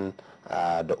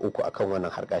 43 akan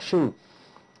wannan harka shin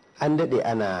an daɗe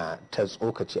ana ta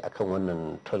tsokaci akan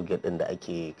wannan tollgate ɗin da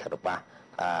ake karɓa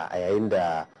a yayin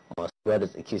da masu ruwa da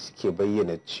tsaki suke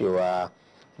bayyana cewa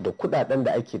da kudaden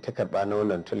da ake ta karba na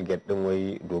wannan tollgate din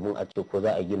wai domin a ce ko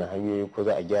za a gina hanyoyi ko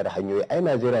za a gyara hanyoyi ai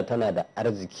Najeriya tana da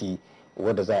arziki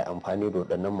wadda za a amfani da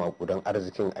waɗannan makudan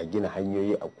arzikin a gina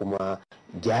hanyoyi a kuma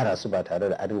gyara su ba tare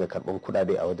da a dinga karban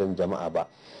kudade a wajen jama'a ba.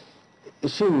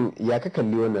 Shin ya ka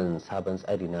kalli wannan sabon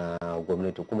tsari na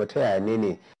gwamnati kuma ta yaya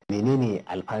ne menene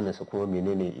alfanunsa kuma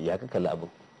menene ya ka kalli abin?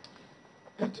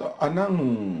 A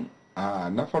nan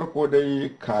na farko dai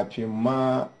kafin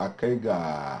ma a kai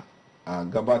ga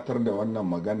gabatar da wannan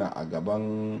magana a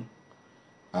gaban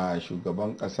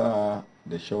shugaban ƙasa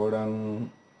da shauran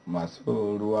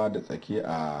masu ruwa da tsaki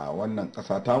a wannan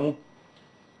ƙasa tamu,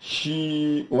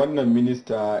 shi wannan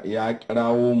minista ya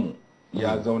kirawo mu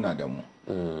ya zauna da mu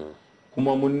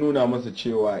kuma mun nuna masa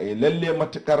cewa lalle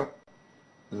matukar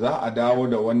za a dawo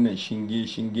da wannan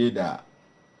shinge da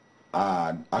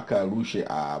aka rushe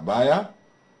a baya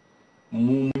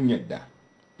mun yadda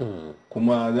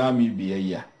kuma za mu yi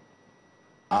biyayya,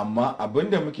 amma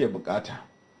abinda muke bukata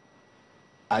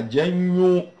a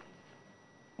janyo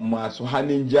masu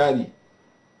hannun jari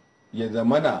ya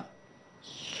zamana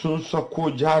sun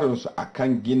sako jarinsu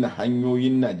akan gina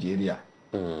hanyoyin Najeriya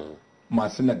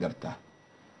masu nagarta.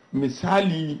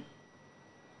 Misali,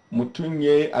 mutum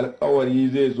ya yi alkawari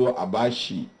zai zo a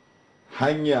bashi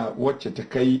hanya wacce ta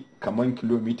kai kamar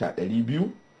kilomita 200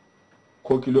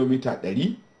 ko kilomita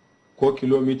 100 ko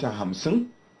kilomita 50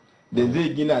 da zai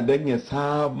gina don ya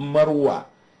samarwa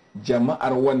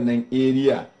jama'ar wannan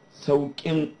area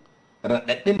sauƙin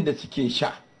raɗaɗin da suke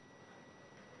sha.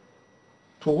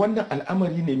 To wannan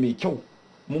al'amari ne mai kyau,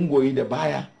 mun goyi da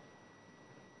baya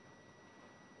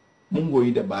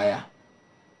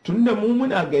tunda mu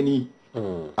muna gani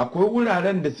akwai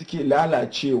wuraren da suke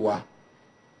lalacewa,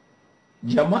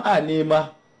 jama'a ne ma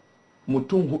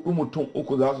mutum 4 mutum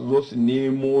 3 za su zo su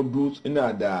nemo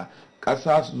dutsuna da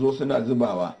ƙasa su zo suna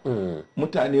zubawa.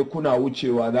 Mutane kuna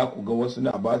wucewa za ku ga wasu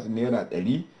na ba su naira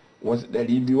 100 wasu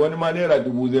 200 wani ma naira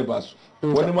 1000 zai ba su,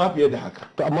 wani ma fiye da haka.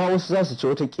 To amma wasu za su ce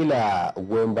watakila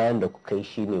goyon bayan da kuka yi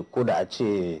shine ko da a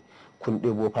ce kun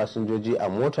ɗebo fasinjoji a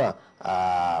mota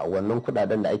a wannan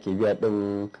kudaden da ake biya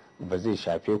din ba zai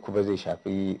shafe ku ba, zai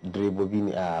shafi direbobi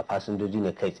ne a fasinjoji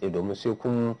ne kai tsaye domin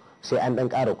sai an dan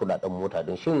ƙara kudaden mota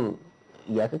din. Shin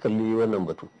ya ka kalli wannan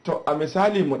batu? To a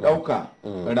misali mu ɗauka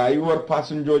rayuwar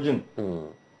fasinjojin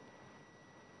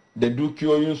da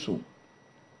dukiyoyinsu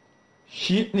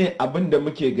shi ne abin da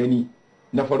muke gani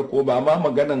na farko, ba ma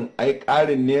maganan ai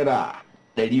ƙarin naira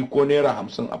 100 ko naira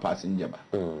 50 a fasinja ba.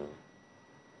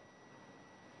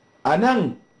 A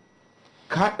nan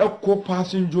ka ɗauko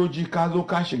fasinjoji ka zo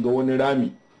ka shiga wani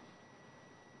ramin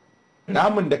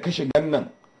da ka shiga nan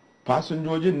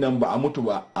fasinjojin nan ba a mutu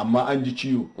ba amma an ji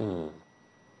ciwo.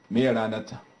 Me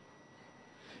ranarta?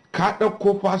 Ka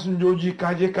ɗauko fasinjoji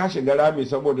ka je ka shiga rami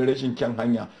saboda rashin kyan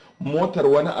hanya, motar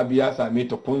wani abu ya same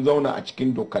ta kun zauna a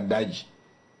cikin dokar daji.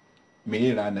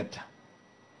 Me ranarta?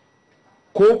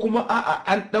 Ko kuma a'a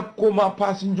an ɗauko ma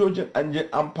fasinjojin an je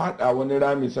an faɗa wani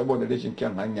rami saboda rashin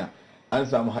kyan hanya, an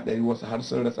samu haɗari wasu har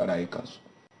sun rasa rayukansu.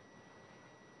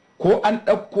 ko an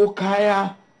ɗauko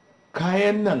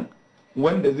kayan nan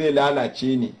wanda zai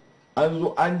lalace ne, an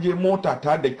zo an je mota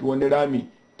ta daki wani rami,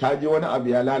 ta je wani abu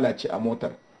ya lalace a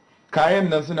motar, kayan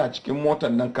nan suna cikin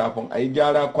motar nan kafin a yi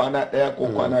gyara kwana ɗaya ko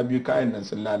kwana biyu kayan nan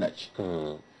sun lalace.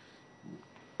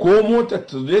 Ko motar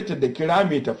ta zai ta daki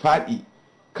rami ta faɗi,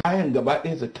 kayan gaba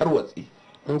ɗaya su tarwatse.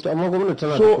 amma gwamnati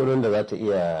tana da kudin da za ta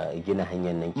iya gina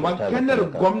hanyar nan.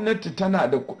 Maganar gwamnati tana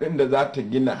da kudin da za ta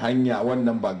gina hanya,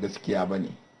 wannan ba gaskiya ba ne,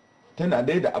 tana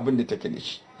dai da abin da take da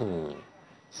shi.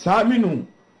 Saminu,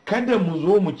 kada mu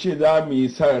zo mu ce za mu yi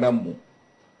son ranmu.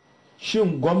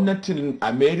 Shin gwamnatin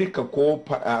Amerika ko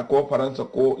Faransa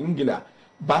ko Ingila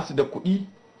ba su da kuɗi?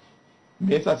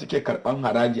 Me yasa suke karɓan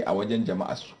haraji a wajen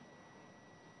jama'arsu?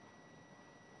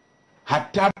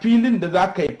 Hatta filin da za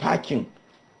ka yi fakin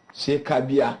sai ka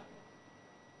biya.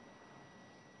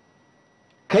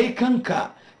 Kai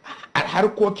kanka a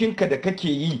harkokinka da kake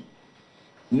yi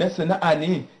na sana'a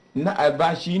ne, na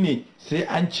albashi ne, sai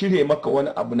an cire maka wani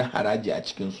abu na haraji a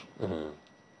cikinsu.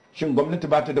 Shin gwamnati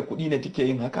ba ta da kuɗi ne take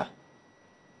yin haka?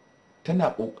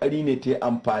 Tana ƙoƙari ne ta yi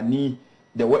amfani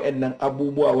da waɗannan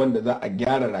abubuwa wanda za a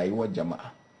gyara rayuwar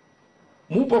jama'a.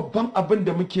 Mu babban abin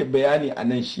da muke bayani a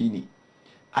nan shine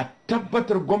a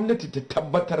tabbatar gwamnati ta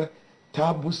tabbatar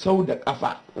ta bu sau da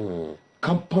ƙafa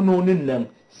kamfanonin nan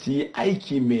su yi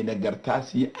aiki mai nagarta,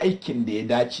 su yi aikin da ya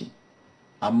dace.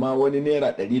 Amma wani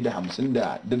naira 150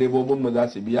 da direbobinmu za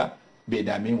su biya bai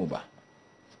dame mu ba,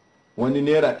 wani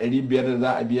naira 500 da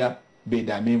za a biya bai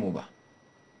dame mu ba,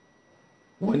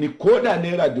 wani koda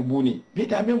naira 1000 ne bai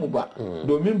dame mu ba.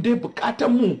 Domin dai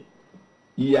bukatanmu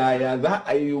yaya za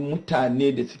a yi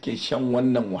mutane da suke shan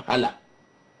wannan wahala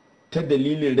ta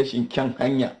dalilin rashin kyan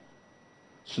hanya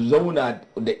su zauna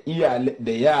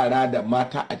da yara da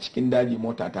mata a cikin daji,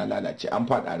 mota ta lalace an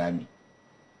faɗa rami,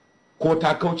 ko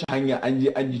ta kauce hanya an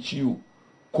ji ciwo,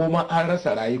 ko ma an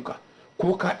rasa rayuka,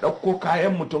 ko ka ɗauko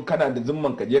kayan mutum kana da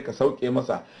zimman ka je ka sauke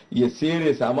masa ya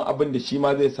sere samu abin da shi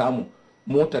ma zai samu,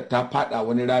 motar ta faɗa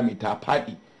wani rami ta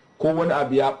faɗi, ko wani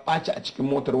abu ya ɓaci a cikin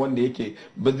motar wanda yake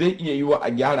ba zai iya yiwa a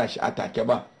gyara shi a take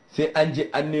ba, sai an je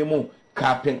an nemo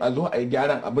kafin a zo a yi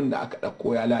gyaran abin da aka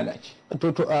ɗauko ya lalace.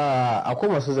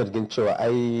 Akwai masu zargin cewa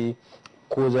ai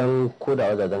ko da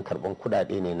wajajen karɓan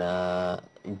kuɗaɗe ne na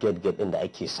get din da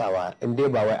ake sawa, in dai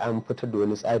ba wai an fitar da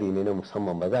wani tsari ne na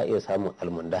musamman ba, za a iya samun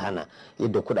almundahana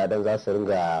yadda kuɗaɗen za su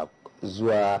ringa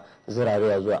zuwa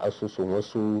zirarewa zuwa asusun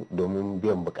wasu domin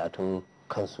biyan bukatun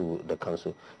kansu da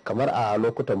kansu. Kamar a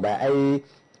lokutan baya ai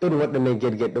irin waɗannan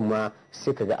get din ma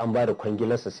sai kaga an ba da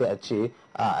kwangilarsa, sai a ce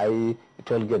ai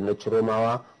tollgate na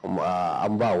Ciromawa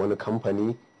an ba wani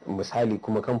kamfani misali,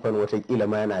 kuma kamfanin watakila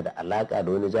ma yana da alaka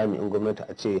da wani jami'in gwamnati,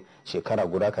 a ce shekara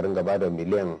guda ka ringa ba da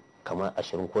miliyan kamar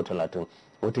 20 ko 30,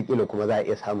 watakila kuma za a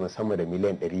iya samun sama da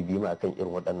miliyan 200 ma akan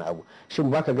irin waɗannan abu. Shin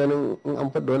baka ganin in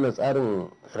an fada wannan tsarin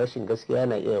rashin gaskiya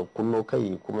yana iya kunno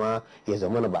kai kuma ya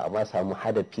zamana ba a ma samu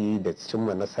hadafi da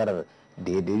cimma nasarar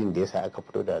da ya dalilin da yasa aka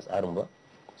fito da tsarin ba?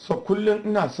 So kullum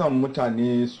ina son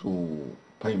mutane su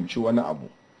fahimci wani abu.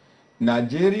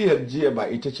 Najeriya jiya ba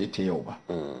ita ce ta yau ba.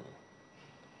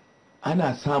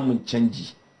 Ana samun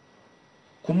canji,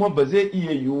 kuma ba zai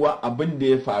iya yiwuwa abin da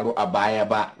ya faru a baya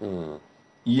ba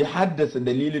ya haddasa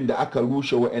dalilin da aka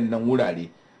rushe wa'annan wurare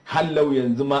hallau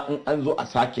yanzu ma in an zo a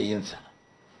sake yinsa.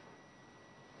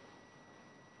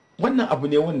 Wannan abu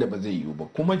ne wanda ba zai yiwu ba,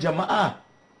 kuma jama'a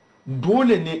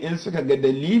dole ne in suka ga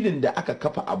dalilin da aka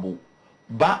kafa abu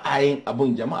ba a yin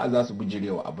abin, jama'a za su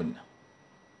bijirewa abin nan.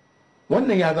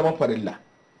 Wannan ya zama farilla,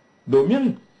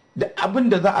 domin da abin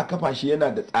da za a kafa shi yana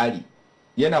da tsari,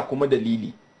 yana kuma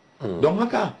dalili. Don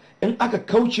haka in aka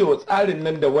kauce wa tsarin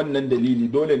nan da wannan dalili,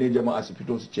 dole ne jama'a su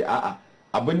fito su ce a'a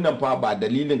abin nan fa ba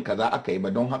dalilin kaza aka yi ba,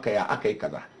 don haka ya aka yi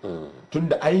kaza.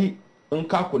 Tunda ai in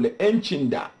ka kula 'yancin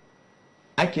da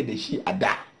ake da shi a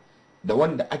da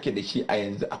wanda ake da shi a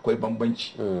yanzu akwai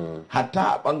bambanci. Hatta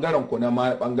a bangaren ku na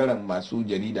bangaren masu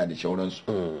jarida da shauransu.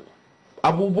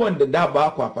 Abubuwan da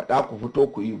ba ku faɗa ku fito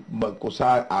ku yi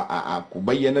kusa ku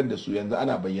bayyanar da su, yanzu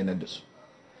ana bayyanar da su.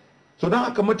 So don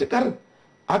haka matukar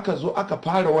aka zo aka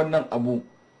fara wannan abu,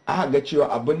 aka ga cewa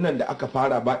abin nan da aka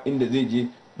fara ba inda zai je,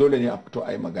 dole ne a fito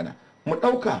a yi magana. Mu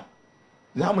ɗauka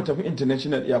za mu tafi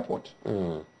international airport,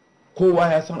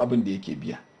 kowa ya san abin da yake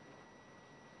biya,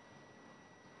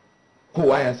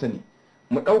 kowa ya sani.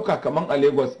 Mu ɗauka kamar a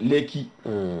Lagos Lekki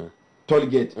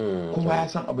tollgate, kowa ya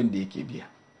san abin da yake biya.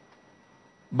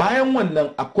 Bayan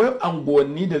wannan akwai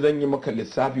anguwanni da zan yi maka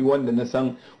lissafi wanda na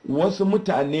san wasu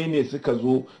mutane ne suka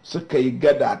zo suka yi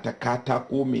gada ta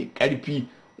katako mai ƙarfi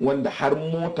wanda har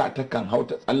mota ta kan hau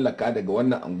ta tsallaka daga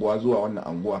wannan anguwa zuwa wannan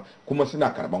anguwa, kuma suna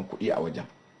karban kuɗi a wajen.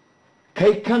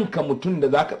 kai kanka mutum da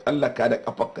zaka tsallaka da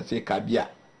kafarka sai ka biya,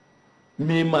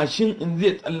 mai mashin in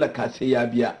zai tsallaka sai ya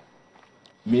biya.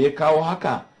 Me ya kawo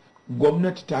haka?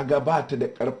 Gwamnati ta gabata da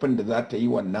karfin da za ta yi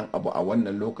wannan abu a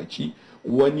wannan lokaci,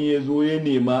 wani ya zo ya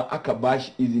nema aka ba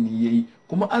shi izini ya yi,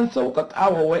 kuma an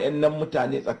sauƙaƙa wa wayannan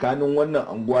mutane tsakanin wannan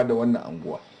anguwa da wannan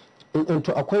anguwa.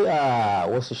 To akwai a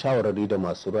wasu shawarari da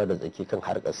masu ruwa da tsaki kan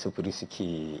harkar sufuri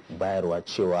suke bayarwa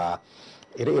cewa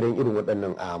ire-iren irin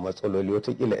waɗannan a matsaloli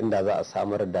watakila inda za a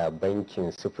samar da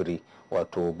bankin sufuri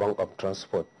wato bank of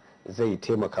transport zai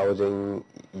taimaka wajen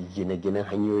gine-ginen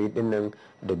hanyoyi dinnan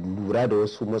da lura da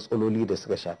wasu matsaloli da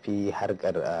suka shafi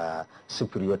harkar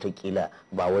sufuri watakila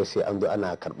ba wai sai an zo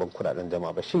ana karban kudaden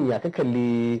jama'a ba. Shin ya ka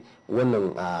kalli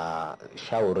wannan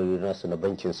shawarari nasu na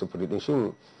bankin sufuri din,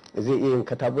 shin zai iya yin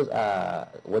katabus a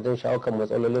wajen shawo kan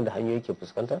matsalolin da hanyoyi ke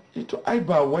fuskanta? Ito ai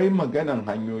ba wai maganan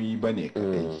hanyoyi ba ne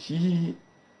kadai, shi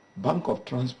bank of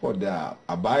transport da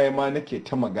a baya ma nake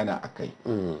ta magana a kai.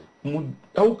 Mu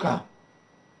ɗauka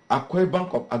akwai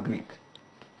bank of agric,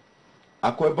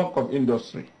 akwai bank of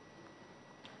industry,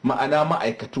 ma'ana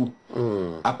ma'aikatu,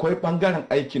 akwai ɓangaren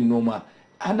aikin noma.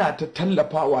 Ana ta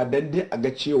tallafawa don dai a ga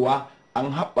cewa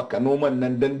an haɓaka noman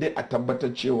nan, don dai a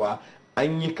tabbatar cewa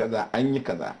an yi kaza an yi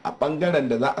kaza a ɓangaren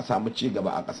da za a samu ci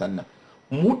gaba a ƙasar nan.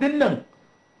 Mu ɗin nan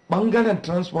ɓangaren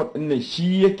transport ɗin nan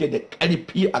shi yake da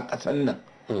ƙarfi a ƙasar nan,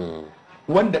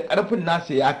 wanda ƙarfin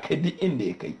nasa ya kai duk inda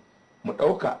ya kai. Mu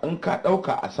ɗauka, in ka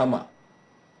ɗauka a sama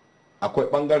akwai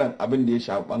ɓangaren abin da ya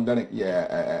shafi ɓangaren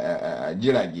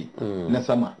jirage na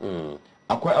sama,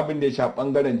 akwai abin da ya shafi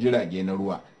ɓangaren jirage na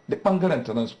ruwa, duk ɓangaren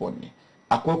transport ne.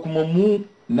 Akwai kuma mu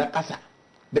na ƙasa,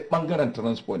 duk ɓangaren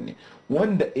transport ne,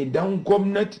 wanda idan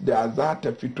gwamnati da za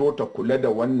ta fito ta kula da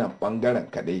wannan ɓangaren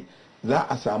kadai, za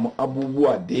a samu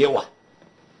abubuwa da yawa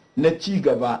na ci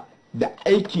gaba da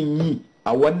aikin yi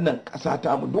a wannan ƙasa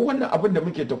tamu. Duk wannan abin da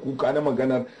muke ta kuka na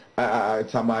maganar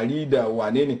samari da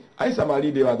wane ne, ai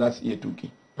samari da yawa za su iya tuki,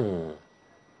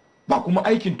 ba kuma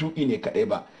aikin tuki ne kadai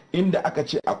ba. Inda aka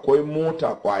ce akwai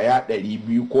mota kwaya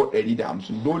 200 ko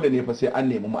 150, dole ne fa sai an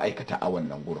nemi ma'aikata a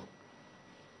wannan gurin,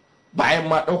 bayan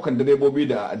ma ɗaukan direbobi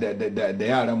da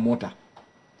yaran mota,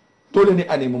 dole ne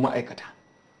a nemi ma'aikata.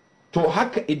 To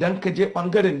haka idan ka je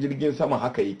ɓangaren jirgin sama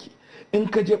haka yake, in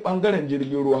ka je ɓangaren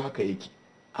jirgin ruwa haka yake.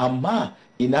 Amma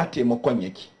ina taimakon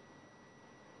yake?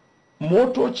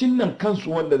 Motocin nan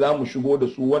kansu wanda za mu shigo da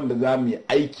su, wanda za mu yi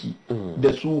aiki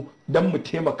da su don mu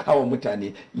taimaka wa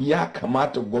mutane, ya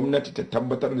kamata gwamnati ta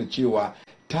tabbatar da cewa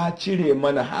ta cire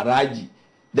mana haraji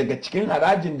daga cikin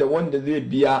harajin da wanda zai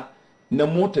biya na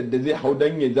motar da zai hau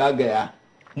don ya zagaya.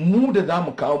 Mu da za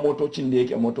mu kawo motocin da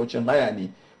yake motocin haya ne,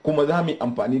 kuma za mu yi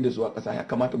amfani da su a ƙasa, ya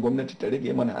kamata gwamnati ta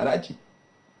rage mana haraji.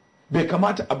 Bai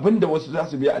kamata abin da wasu za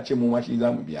su biya a ce mu ma shi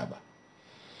za mu biya ba.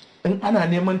 In ana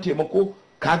neman taimako,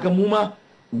 kaga mu ma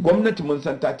gwamnati mun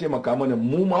san ta taimaka mana,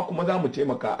 mu ma kuma za mu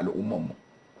taimaka al'ummanmu.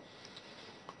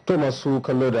 To masu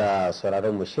kallo da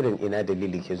sauraron mu, shirin ina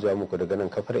dalili ke zuwa muku daga nan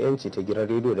kafar yanci ta gidan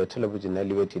rediyo da talabijin na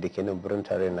Liberty da ke nan birnin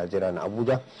tarayyar Najeriya na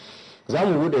Abuja. Za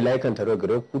mu bude layukan taro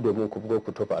gare ku domin ku bugo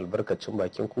ku tofa albarkacin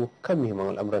bakin ku kan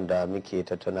muhimman al'amuran da muke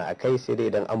tattauna a kai, sai dai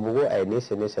idan an bugo a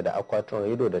nesa da akwatin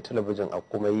rediyo da talabijin a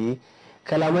kuma yi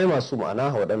kalamai masu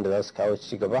ma'ana waɗanda za su kawo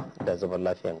ci gaba da zaman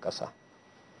lafiyan ƙasa.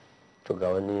 To ga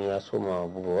wani ya soma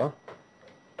bugowa.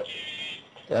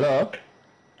 Hello.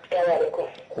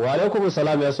 Wa alaikum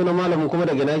salam, ya suna malamin kuma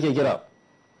daga ina ke kira?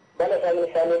 Bala Saminu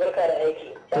Sani, barka da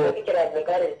aiki. Ta fi kira da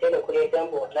kare da da kure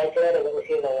jambo, na kira daga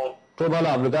Usain Lawan. To Bala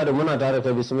Abdulkadir, muna tare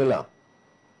ta, bismillah.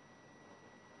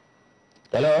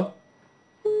 Hello.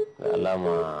 Da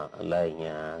alama layin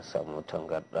ya samu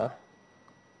tangarda.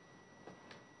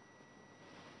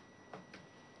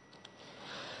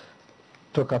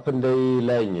 To kafin dai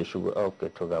layin ya shigo, okay,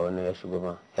 to ga wani ya shigo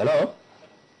ma. Hello.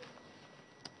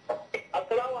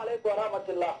 Assalamu alaikum wa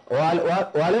rahmatullah.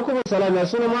 Wa alaikum assalam, ya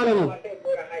suna malamin?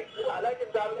 Alhaji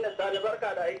Saminu Sani,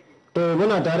 barka da aiki. To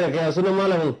muna tare kai, ya suna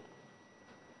malamin?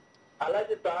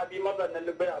 Alhaji Sahabi mazannin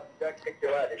Lubai Abuja kake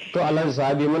wa da shi. To Alhaji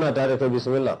Sahabi, muna tare kai,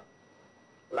 bismillah.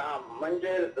 Na'am, mun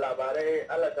je labarai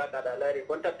Allah ta kada lari,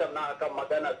 kun tattauna akan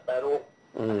maganar tsaro.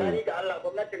 Tsakani da Allah,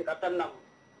 gwamnatin kasar nan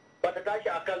ba ta tashi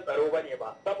akan tsaro ba ne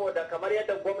ba, saboda kamar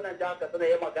yadda gwamnan jihar Katsina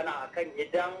ya magana akan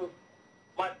idan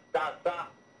matasa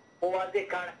kowa zai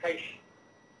kare kanshi.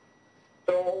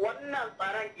 To wannan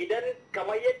tsaron idan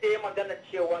kamar yadda ya magana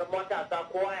cewar matasa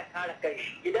kowa ya kare kanshi,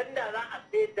 idan da za a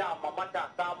saida ma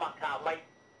matasa makamai,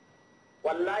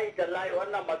 wallahi tallahi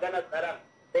wannan maganar tsaron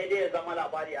sai dai ya zama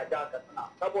labari a jihar Katsina,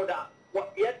 saboda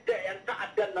yadda 'yan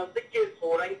ta'addan nan suke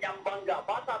tsoron 'yan banga,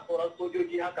 ba sa tsoron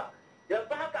sojoji haka.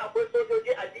 Yanzu haka akwai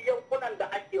sojoji a duk yankunan da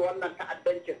ake wannan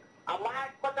ta'addancin, amma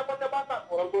kwata-kwata ba sa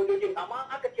tsoron sojojin amma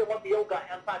aka ce mafi yau ga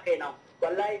 'yan sa kai nan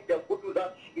wallahi da gudu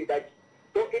za su shige daji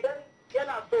to idan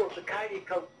yana so su kare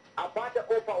kansu a ba da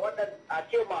kofa waɗanda a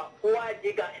ce ma kowa ya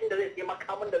je ga inda zai sai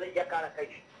makamin da zai iya kare kai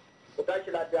shi ku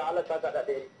tashi lafiya Allah ta da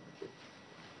ɗaya.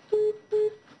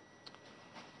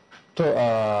 To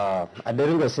a da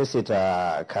ringa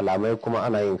saisaita kalamai kuma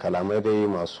ana yin kalamai dai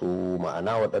masu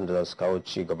ma'ana waɗanda za su kawo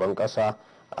ci gaban ƙasa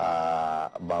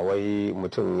ba wai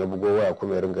mutum ya bugo waya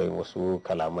kuma ya ringa yin wasu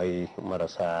kalamai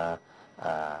marasa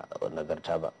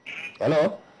nagarta ba.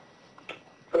 Hello?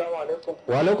 Salamu alaikum.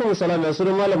 Wa alaikum salam, ya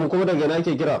sunan malamin kuma daga ina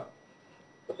ke kira?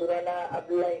 Sunana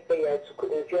Abdullahi kai ya ci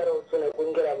kudin fiyar wasu na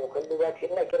kungiyar abokan duba ce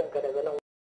ina kiran ka daga nan.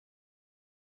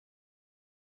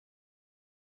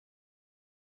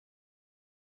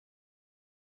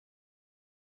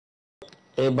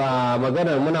 Ba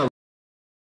maganar muna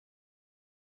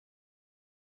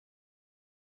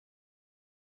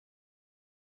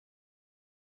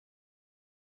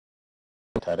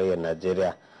tarayyar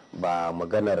Najeriya ba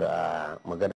maganar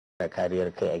kariyar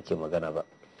kai ake magana ba.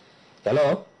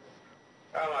 Hello?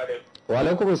 Wa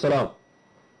alaikum salam.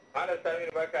 Malam Samir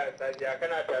baka da safiya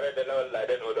kana tare da Lawan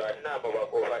Ladan Odo ina ba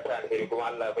bako fata alheri kuma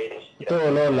Allah bai da shi. To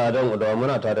Lawan Ladan Odo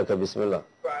muna tare da ka bismillah.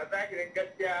 To a zahirin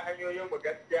gaskiya hanyoyin mu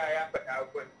gaskiya ya faɗa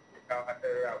abubuwan da kawo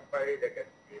hatsari akwai da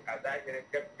gaske a zahirin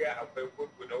gaskiya akwai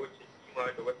gudu na wuce kima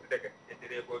da wasu daga cikin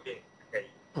direbobin suka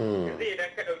yi. Yanzu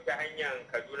idan ka ɗauki hanyar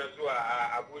Kaduna zuwa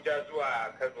Abuja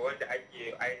zuwa Kano wanda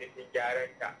ake ainihin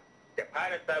gyaran ta da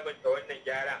fara sabunta wannan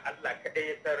gyaran Allah kaɗai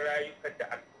ya san rayukan da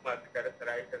al'umma suka rasa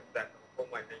rayukan sakamakon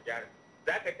wannan gyaran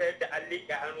za ka tarar da an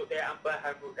liƙe hannu ɗaya an ba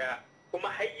hannu ɗaya kuma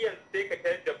har yanzu sai ka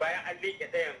tarar da bayan an liƙe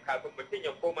ɗayan kafin mutum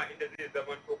ya koma inda zai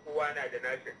zama to kowa na da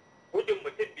nashin gudun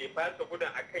mutum bai fasa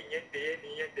gudun akan yadda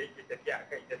yadda yake tafiya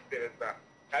akan yasirinsa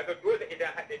kaga dole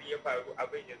idan haɗari ya faru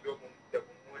abin ya zo da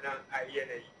mummunan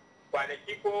yanayi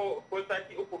kwanaki ko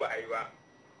sati uku ba a yi ba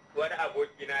wani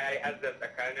abokina ya yi azzan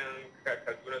tsakanin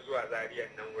Kaduna zuwa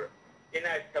Zariyan nan wurin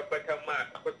ina tabbatar ma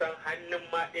kusan hannun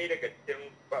ma ɗaya daga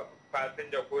cikin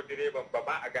fasinja ko direban ba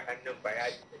ma a ga hannun ba ya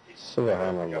yi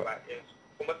gaba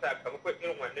kuma sakamakon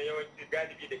irin wannan yawanci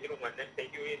galibi da irin wannan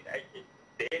hanyoyin da ake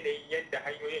da yanayin yadda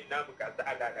hanyoyin namu ga su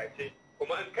a lalace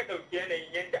kuma in ka ɗauki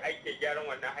yanayin yadda ake gyaran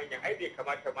wannan hanya ai bai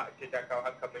kamata ma a ce ta kawo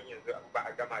haka man yanzu ba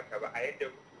a gama ta ba a yadda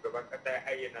shugaban ƙasa ya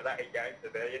ayyana za a gyara ta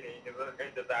da yanayin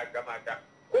yadda za a gama ta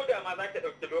ko da ma za ta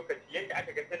ɗauki lokaci yadda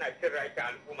aka ga tana cin rayukan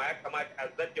al'umma ya kamata a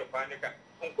zarge kwanuka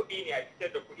in kuɗi ne a cikin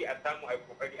da kuɗi a samu a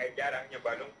kokari a gyara hanya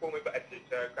ba don komai ba a cikin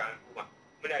rayukan al'umma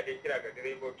muna da kira ga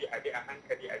direbobi a bi a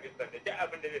hankali a bisa da duk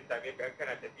abin da zai same ka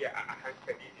kana tafiya a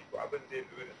hankali ne to abin zai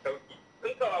zo da sauki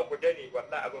in kawa guda ne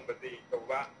wallahi abin ba zai yi kyau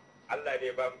ba Allah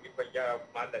ne ba mu ikon gyara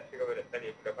kuma Allah ci gaba da tsare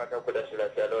ku da fata ku da shi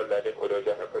lafiya Lawan Ladan Odo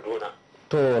jihar Kaduna.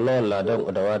 To Lawan Ladan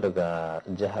Odawa daga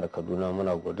jihar Kaduna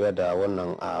muna godiya da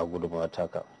wannan a gudunmawa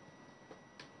taka.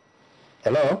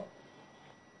 Hello?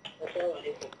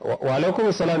 Wa alaikum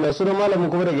salam, ya sunan malamin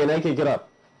kuma daga ina ke kira?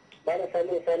 Malam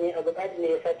Saminu Sani Abdulkadir ne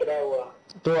ya sake dawowa.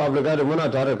 To Abdulkadir muna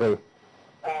tare kai.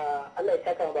 Allah ya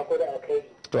saka bako da alkhairi.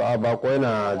 To a bako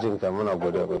yana jin ka muna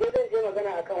godiya. Gobe zan je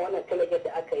magana akan wannan talage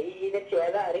da aka yi na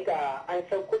cewa za a riga an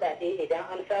san kuɗaɗe idan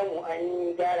an samu an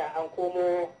gyara an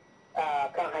komo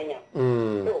kan hanya.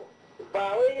 To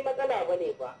ba wai matsala ba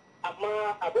ne ba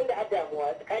amma abin da a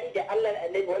damuwa tsakani da Allah da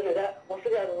Annabi wannan wasu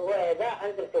za a an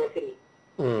zarta wasu ne.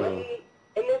 Wani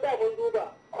in mun sa mun duba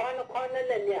kwanan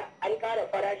nan ne an ƙara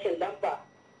farashin lamba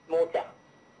mota.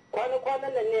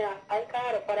 Kwanan nan ne an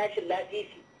ƙara farashin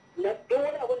lasisi. Na duk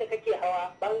wani abin da kake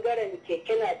hawa bangaren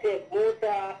keke na ce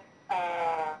mota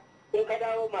in ka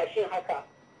dawo mashin haka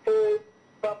to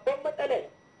babban matsalar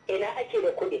ina ake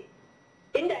da kuɗi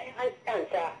inda in an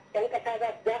tsansa yan ƙasa za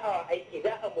su a aiki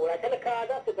za a mora talakawa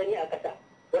za su gani a ƙasa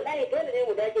wallahi dole ne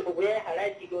mu dage mu goya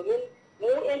haraji domin mu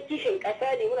yan kishin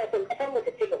ƙasa ne muna son ƙasar mu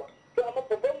ta ci gaba to amma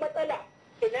babban matsala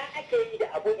ina ake yi da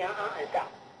abun yan an ansa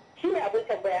shi ne abin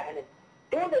tambaya a nan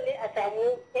dole ne a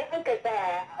samu in an kasa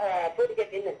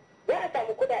tourgate din nan za a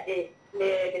samu kudade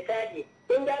mai misali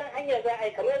in gyaran hanyar za a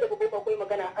yi kamar da babban bakwai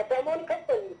magana a samu wani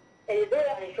kamfani ya zo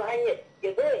ya anshi hanyar ya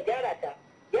zo ya gyara ta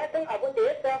ya san abin da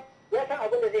yasa ya san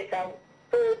abin da zai samu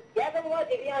to ya zama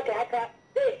wajibi haka haka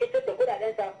zai fitar da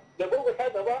kudadensa ya gurgusa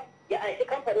gaba ya anshi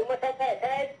kamfanin matasa ya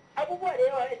tayar abubuwa da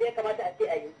yawa da ya kamata a ce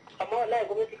a yi amma wallahi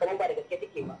gwamnati kamar ba da gaske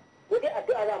take ba mu dai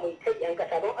addu'a za mu yi kai yan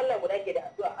kasa don Allah mu dage da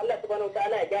addu'a Allah subhanahu wa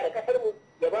ta'ala ya gyara kasar mu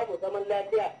ya ba mu zaman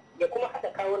lafiya ya kuma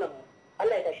hada kawunan mu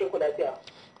Allah ya tashe ku lafiya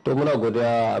to muna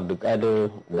godiya Abdulkadir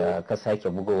da ka sake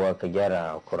bugowa ka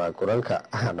gyara kurakuranka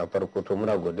na farko to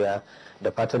muna godiya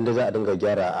da fatan da za a dinga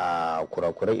gyara a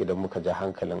kurakurai idan muka ja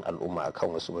hankalin al'umma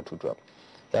akan wasu batutuwa.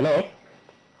 Hello?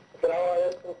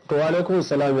 alaikum. To wa alaikum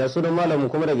salam, ya sunan malamin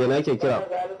kuma daga ina ke kira?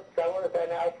 Saminu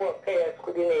Sani afuwa kai ya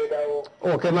kudi ne ya dawo.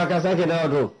 Oh, kai ma ka sake dawo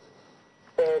to?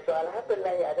 To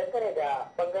alhamdulillah a dangane da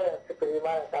bangaren sufuri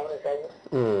ma na Saminu Sani.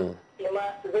 Shi ma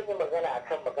zan yi magana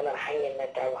akan maganar hanyar nan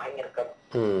ta hanyar Kano.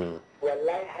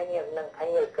 Wallahi hanyar nan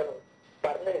hanyar Kano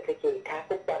barnar da take ta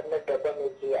fi barnar da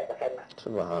gwamnati ke a ƙasar nan.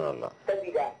 Subhanallah.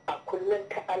 Saboda a kullum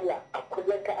ta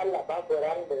Allah babu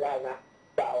ranar da za a ga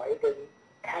ba a waye gari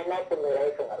ta lafi mai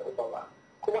rayukan al'umma ba.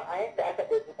 Kuma a yadda aka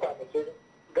ɗauki kwanakin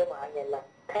gama hanyar nan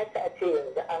ta ci a ce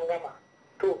yanzu an gama.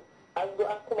 To an zo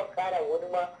an kuma ƙara wani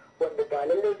ma wanda ba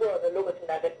lallai zuwa wani lokacin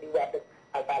da aka ɗiba ɗin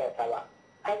a ƙarasa ba.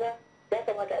 Kaga ya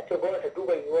kamata a ce gwamnati ta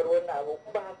duba yiwuwar wannan abu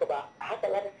ba haka ba haka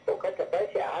za ta saukar ta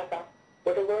bashi a haka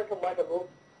wata gwamnatin ba ta zo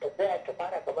ta tsaya ta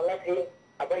fara kamar za ta yi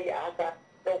a bari a haka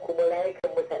don kuma rayukan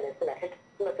mutane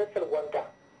suna tattalwanta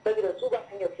saboda su ba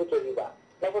hanyar suke bi ba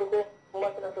na farko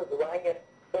kuma suna son su ba hanyar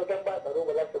sun san ba tsaro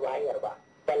ba za su ba hanyar ba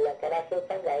ballantana sun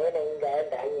san ga yanayin ga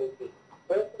yadda hanyar ke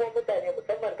wani kuma mutane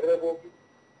musamman direbobi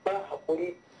ba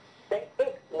hakuri dan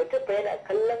mutum fa yana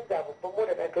kallon ga babban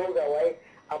mota ta taho ga waye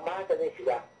amma haka zai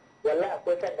shiga wallahi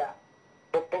akwai sanda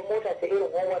babban mota ta irin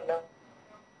wannan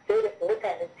sai da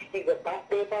mutanen ciki gaba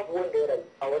ɗaya babu wanda ya rayu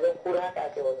a wajen kura haka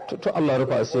aka yi wannan to Allah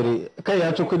rufa asiri kai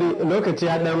ya ci kudi lokaci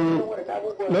ya dan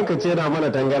lokaci yana mana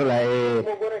tangarda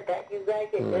kuma gurin ta ki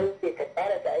zake dan sai ka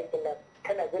tsara da aikin nan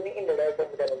tana ganin inda rayuwar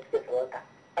mutanen suke sarauta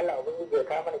Allah ubangiji ya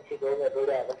kawo mana ci gaba mai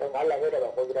dole a kasan Allah ne da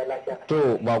bako gidan lafiya to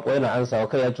bako yana ansawa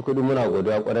kai ya ci kudi muna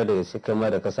godiya kwarai da gaske kai ma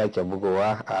da ka sake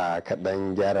bugowa a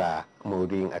kaɗan gyara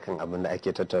maudu'in akan abin da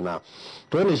ake tattauna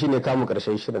to wannan shine kamu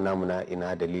karshen shirin namu na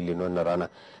ina dalili na wannan rana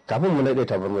kafin mu nade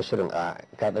tabarmar shirin a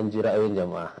kaɗan ji ra'ayoyin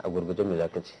jama'a a gurguje me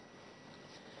zaka ce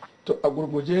to a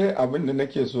gurguje abin da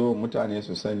nake so mutane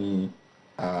su sani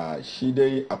shi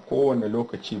dai a kowane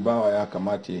lokaci bawa ya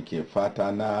kamata yake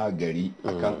fata na gari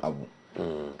akan abu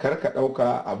kar ka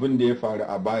ɗauka abin da ya faru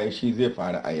a baya shi zai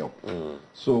faru a yau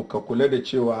so ka kula da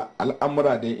cewa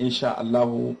al'amura da insha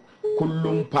Allahu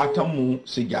kullum fatanmu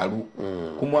su gyaru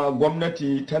kuma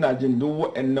gwamnati tana jin duk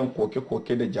waɗannan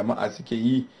koke-koke da jama'a suke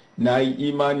yi na yi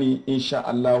imani insha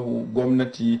Allahu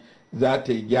gwamnati za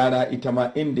ta yi gyara ita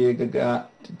ma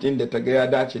inda ta ga ya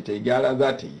dace ta yi gyara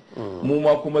za ta yi mu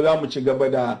ma kuma za mu ci gaba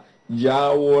da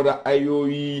jawo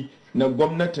ra'ayoyi na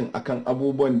gwamnatin akan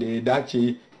abubuwan da ya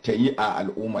dace ta yi a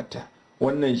al'ummata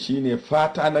wannan shine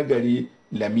fata na gari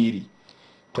lamiri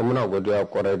to muna godiya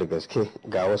kwarai da gaske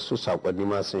ga wasu sakonni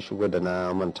ma sun shigo da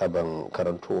na manta ban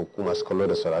karanto ku masu kallo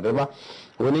da saurare ba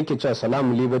wani ke cewa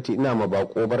salamu liberty ina ma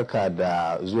bako barka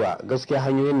da zuwa gaskiya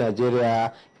hanyoyin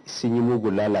najeriya sun yi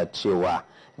mugun lalacewa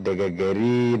daga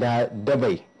gari na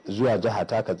dabai zuwa jiha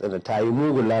ta katsina ta yi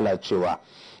mugun lalacewa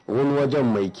wani wajen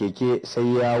mai keke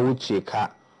sai ya wuce ka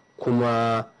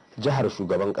kuma jihar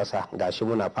shugaban kasa gashi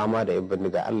muna fama da yan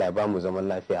bindiga Allah ya bamu zaman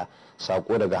lafiya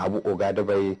sako daga Habu Oga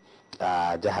Dabai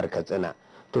a jihar Katsina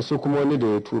to sai kuma wani da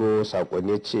ya turo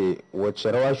sakonni ce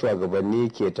wacce rawa shugabanni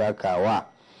ke takawa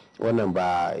wannan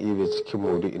ba yi cikin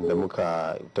maudu'in da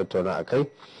muka tattauna akai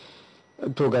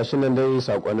to gashi nan dai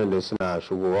sakonnin da suna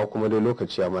shigowa kuma dai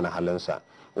lokaci ya mana halinsa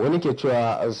wani ke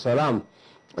cewa salam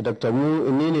Dr.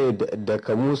 ni ne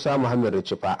daga Musa Muhammad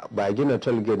Cifa ba gina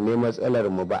tolgate ne matsalar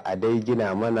mu ba a dai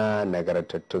gina mana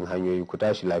nagartattun hanyoyi ku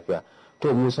tashi lafiya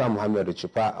to Musa Muhammad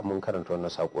Cifa mun karanta wannan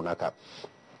sako naka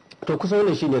to kusa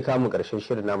wannan shine kamun karshen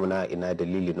shirin namu na ina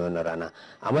dalili na wannan rana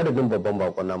a madadin babban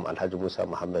bakon namu Alhaji Musa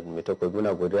Muhammad mai takwai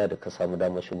muna godiya da ka samu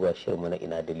damar shigowa shirin mu na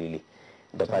ina dalili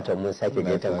da fatan mun sake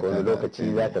gaitan ka wani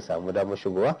lokaci za ka samu damar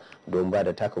shigowa don ba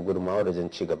da taka gudunmawa wajen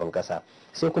ci gaban kasa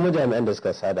sai kuma jami'an da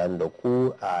suka sada da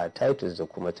ku a titus da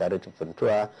kuma tare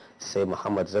tufuntuwa sai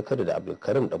Muhammad Zakari da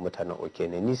Abdulkarim da mutanen oke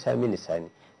ne ni Saminu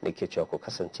Sani nake cewa ku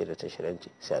kasance da tashiranci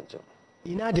sai an jima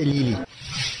ina dalili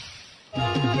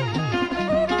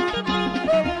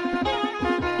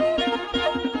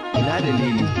ina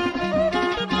dalili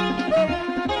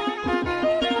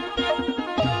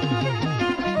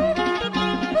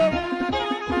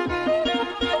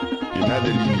ina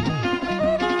dalili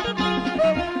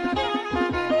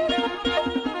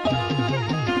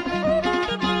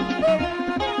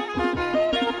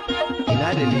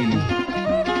ina dalili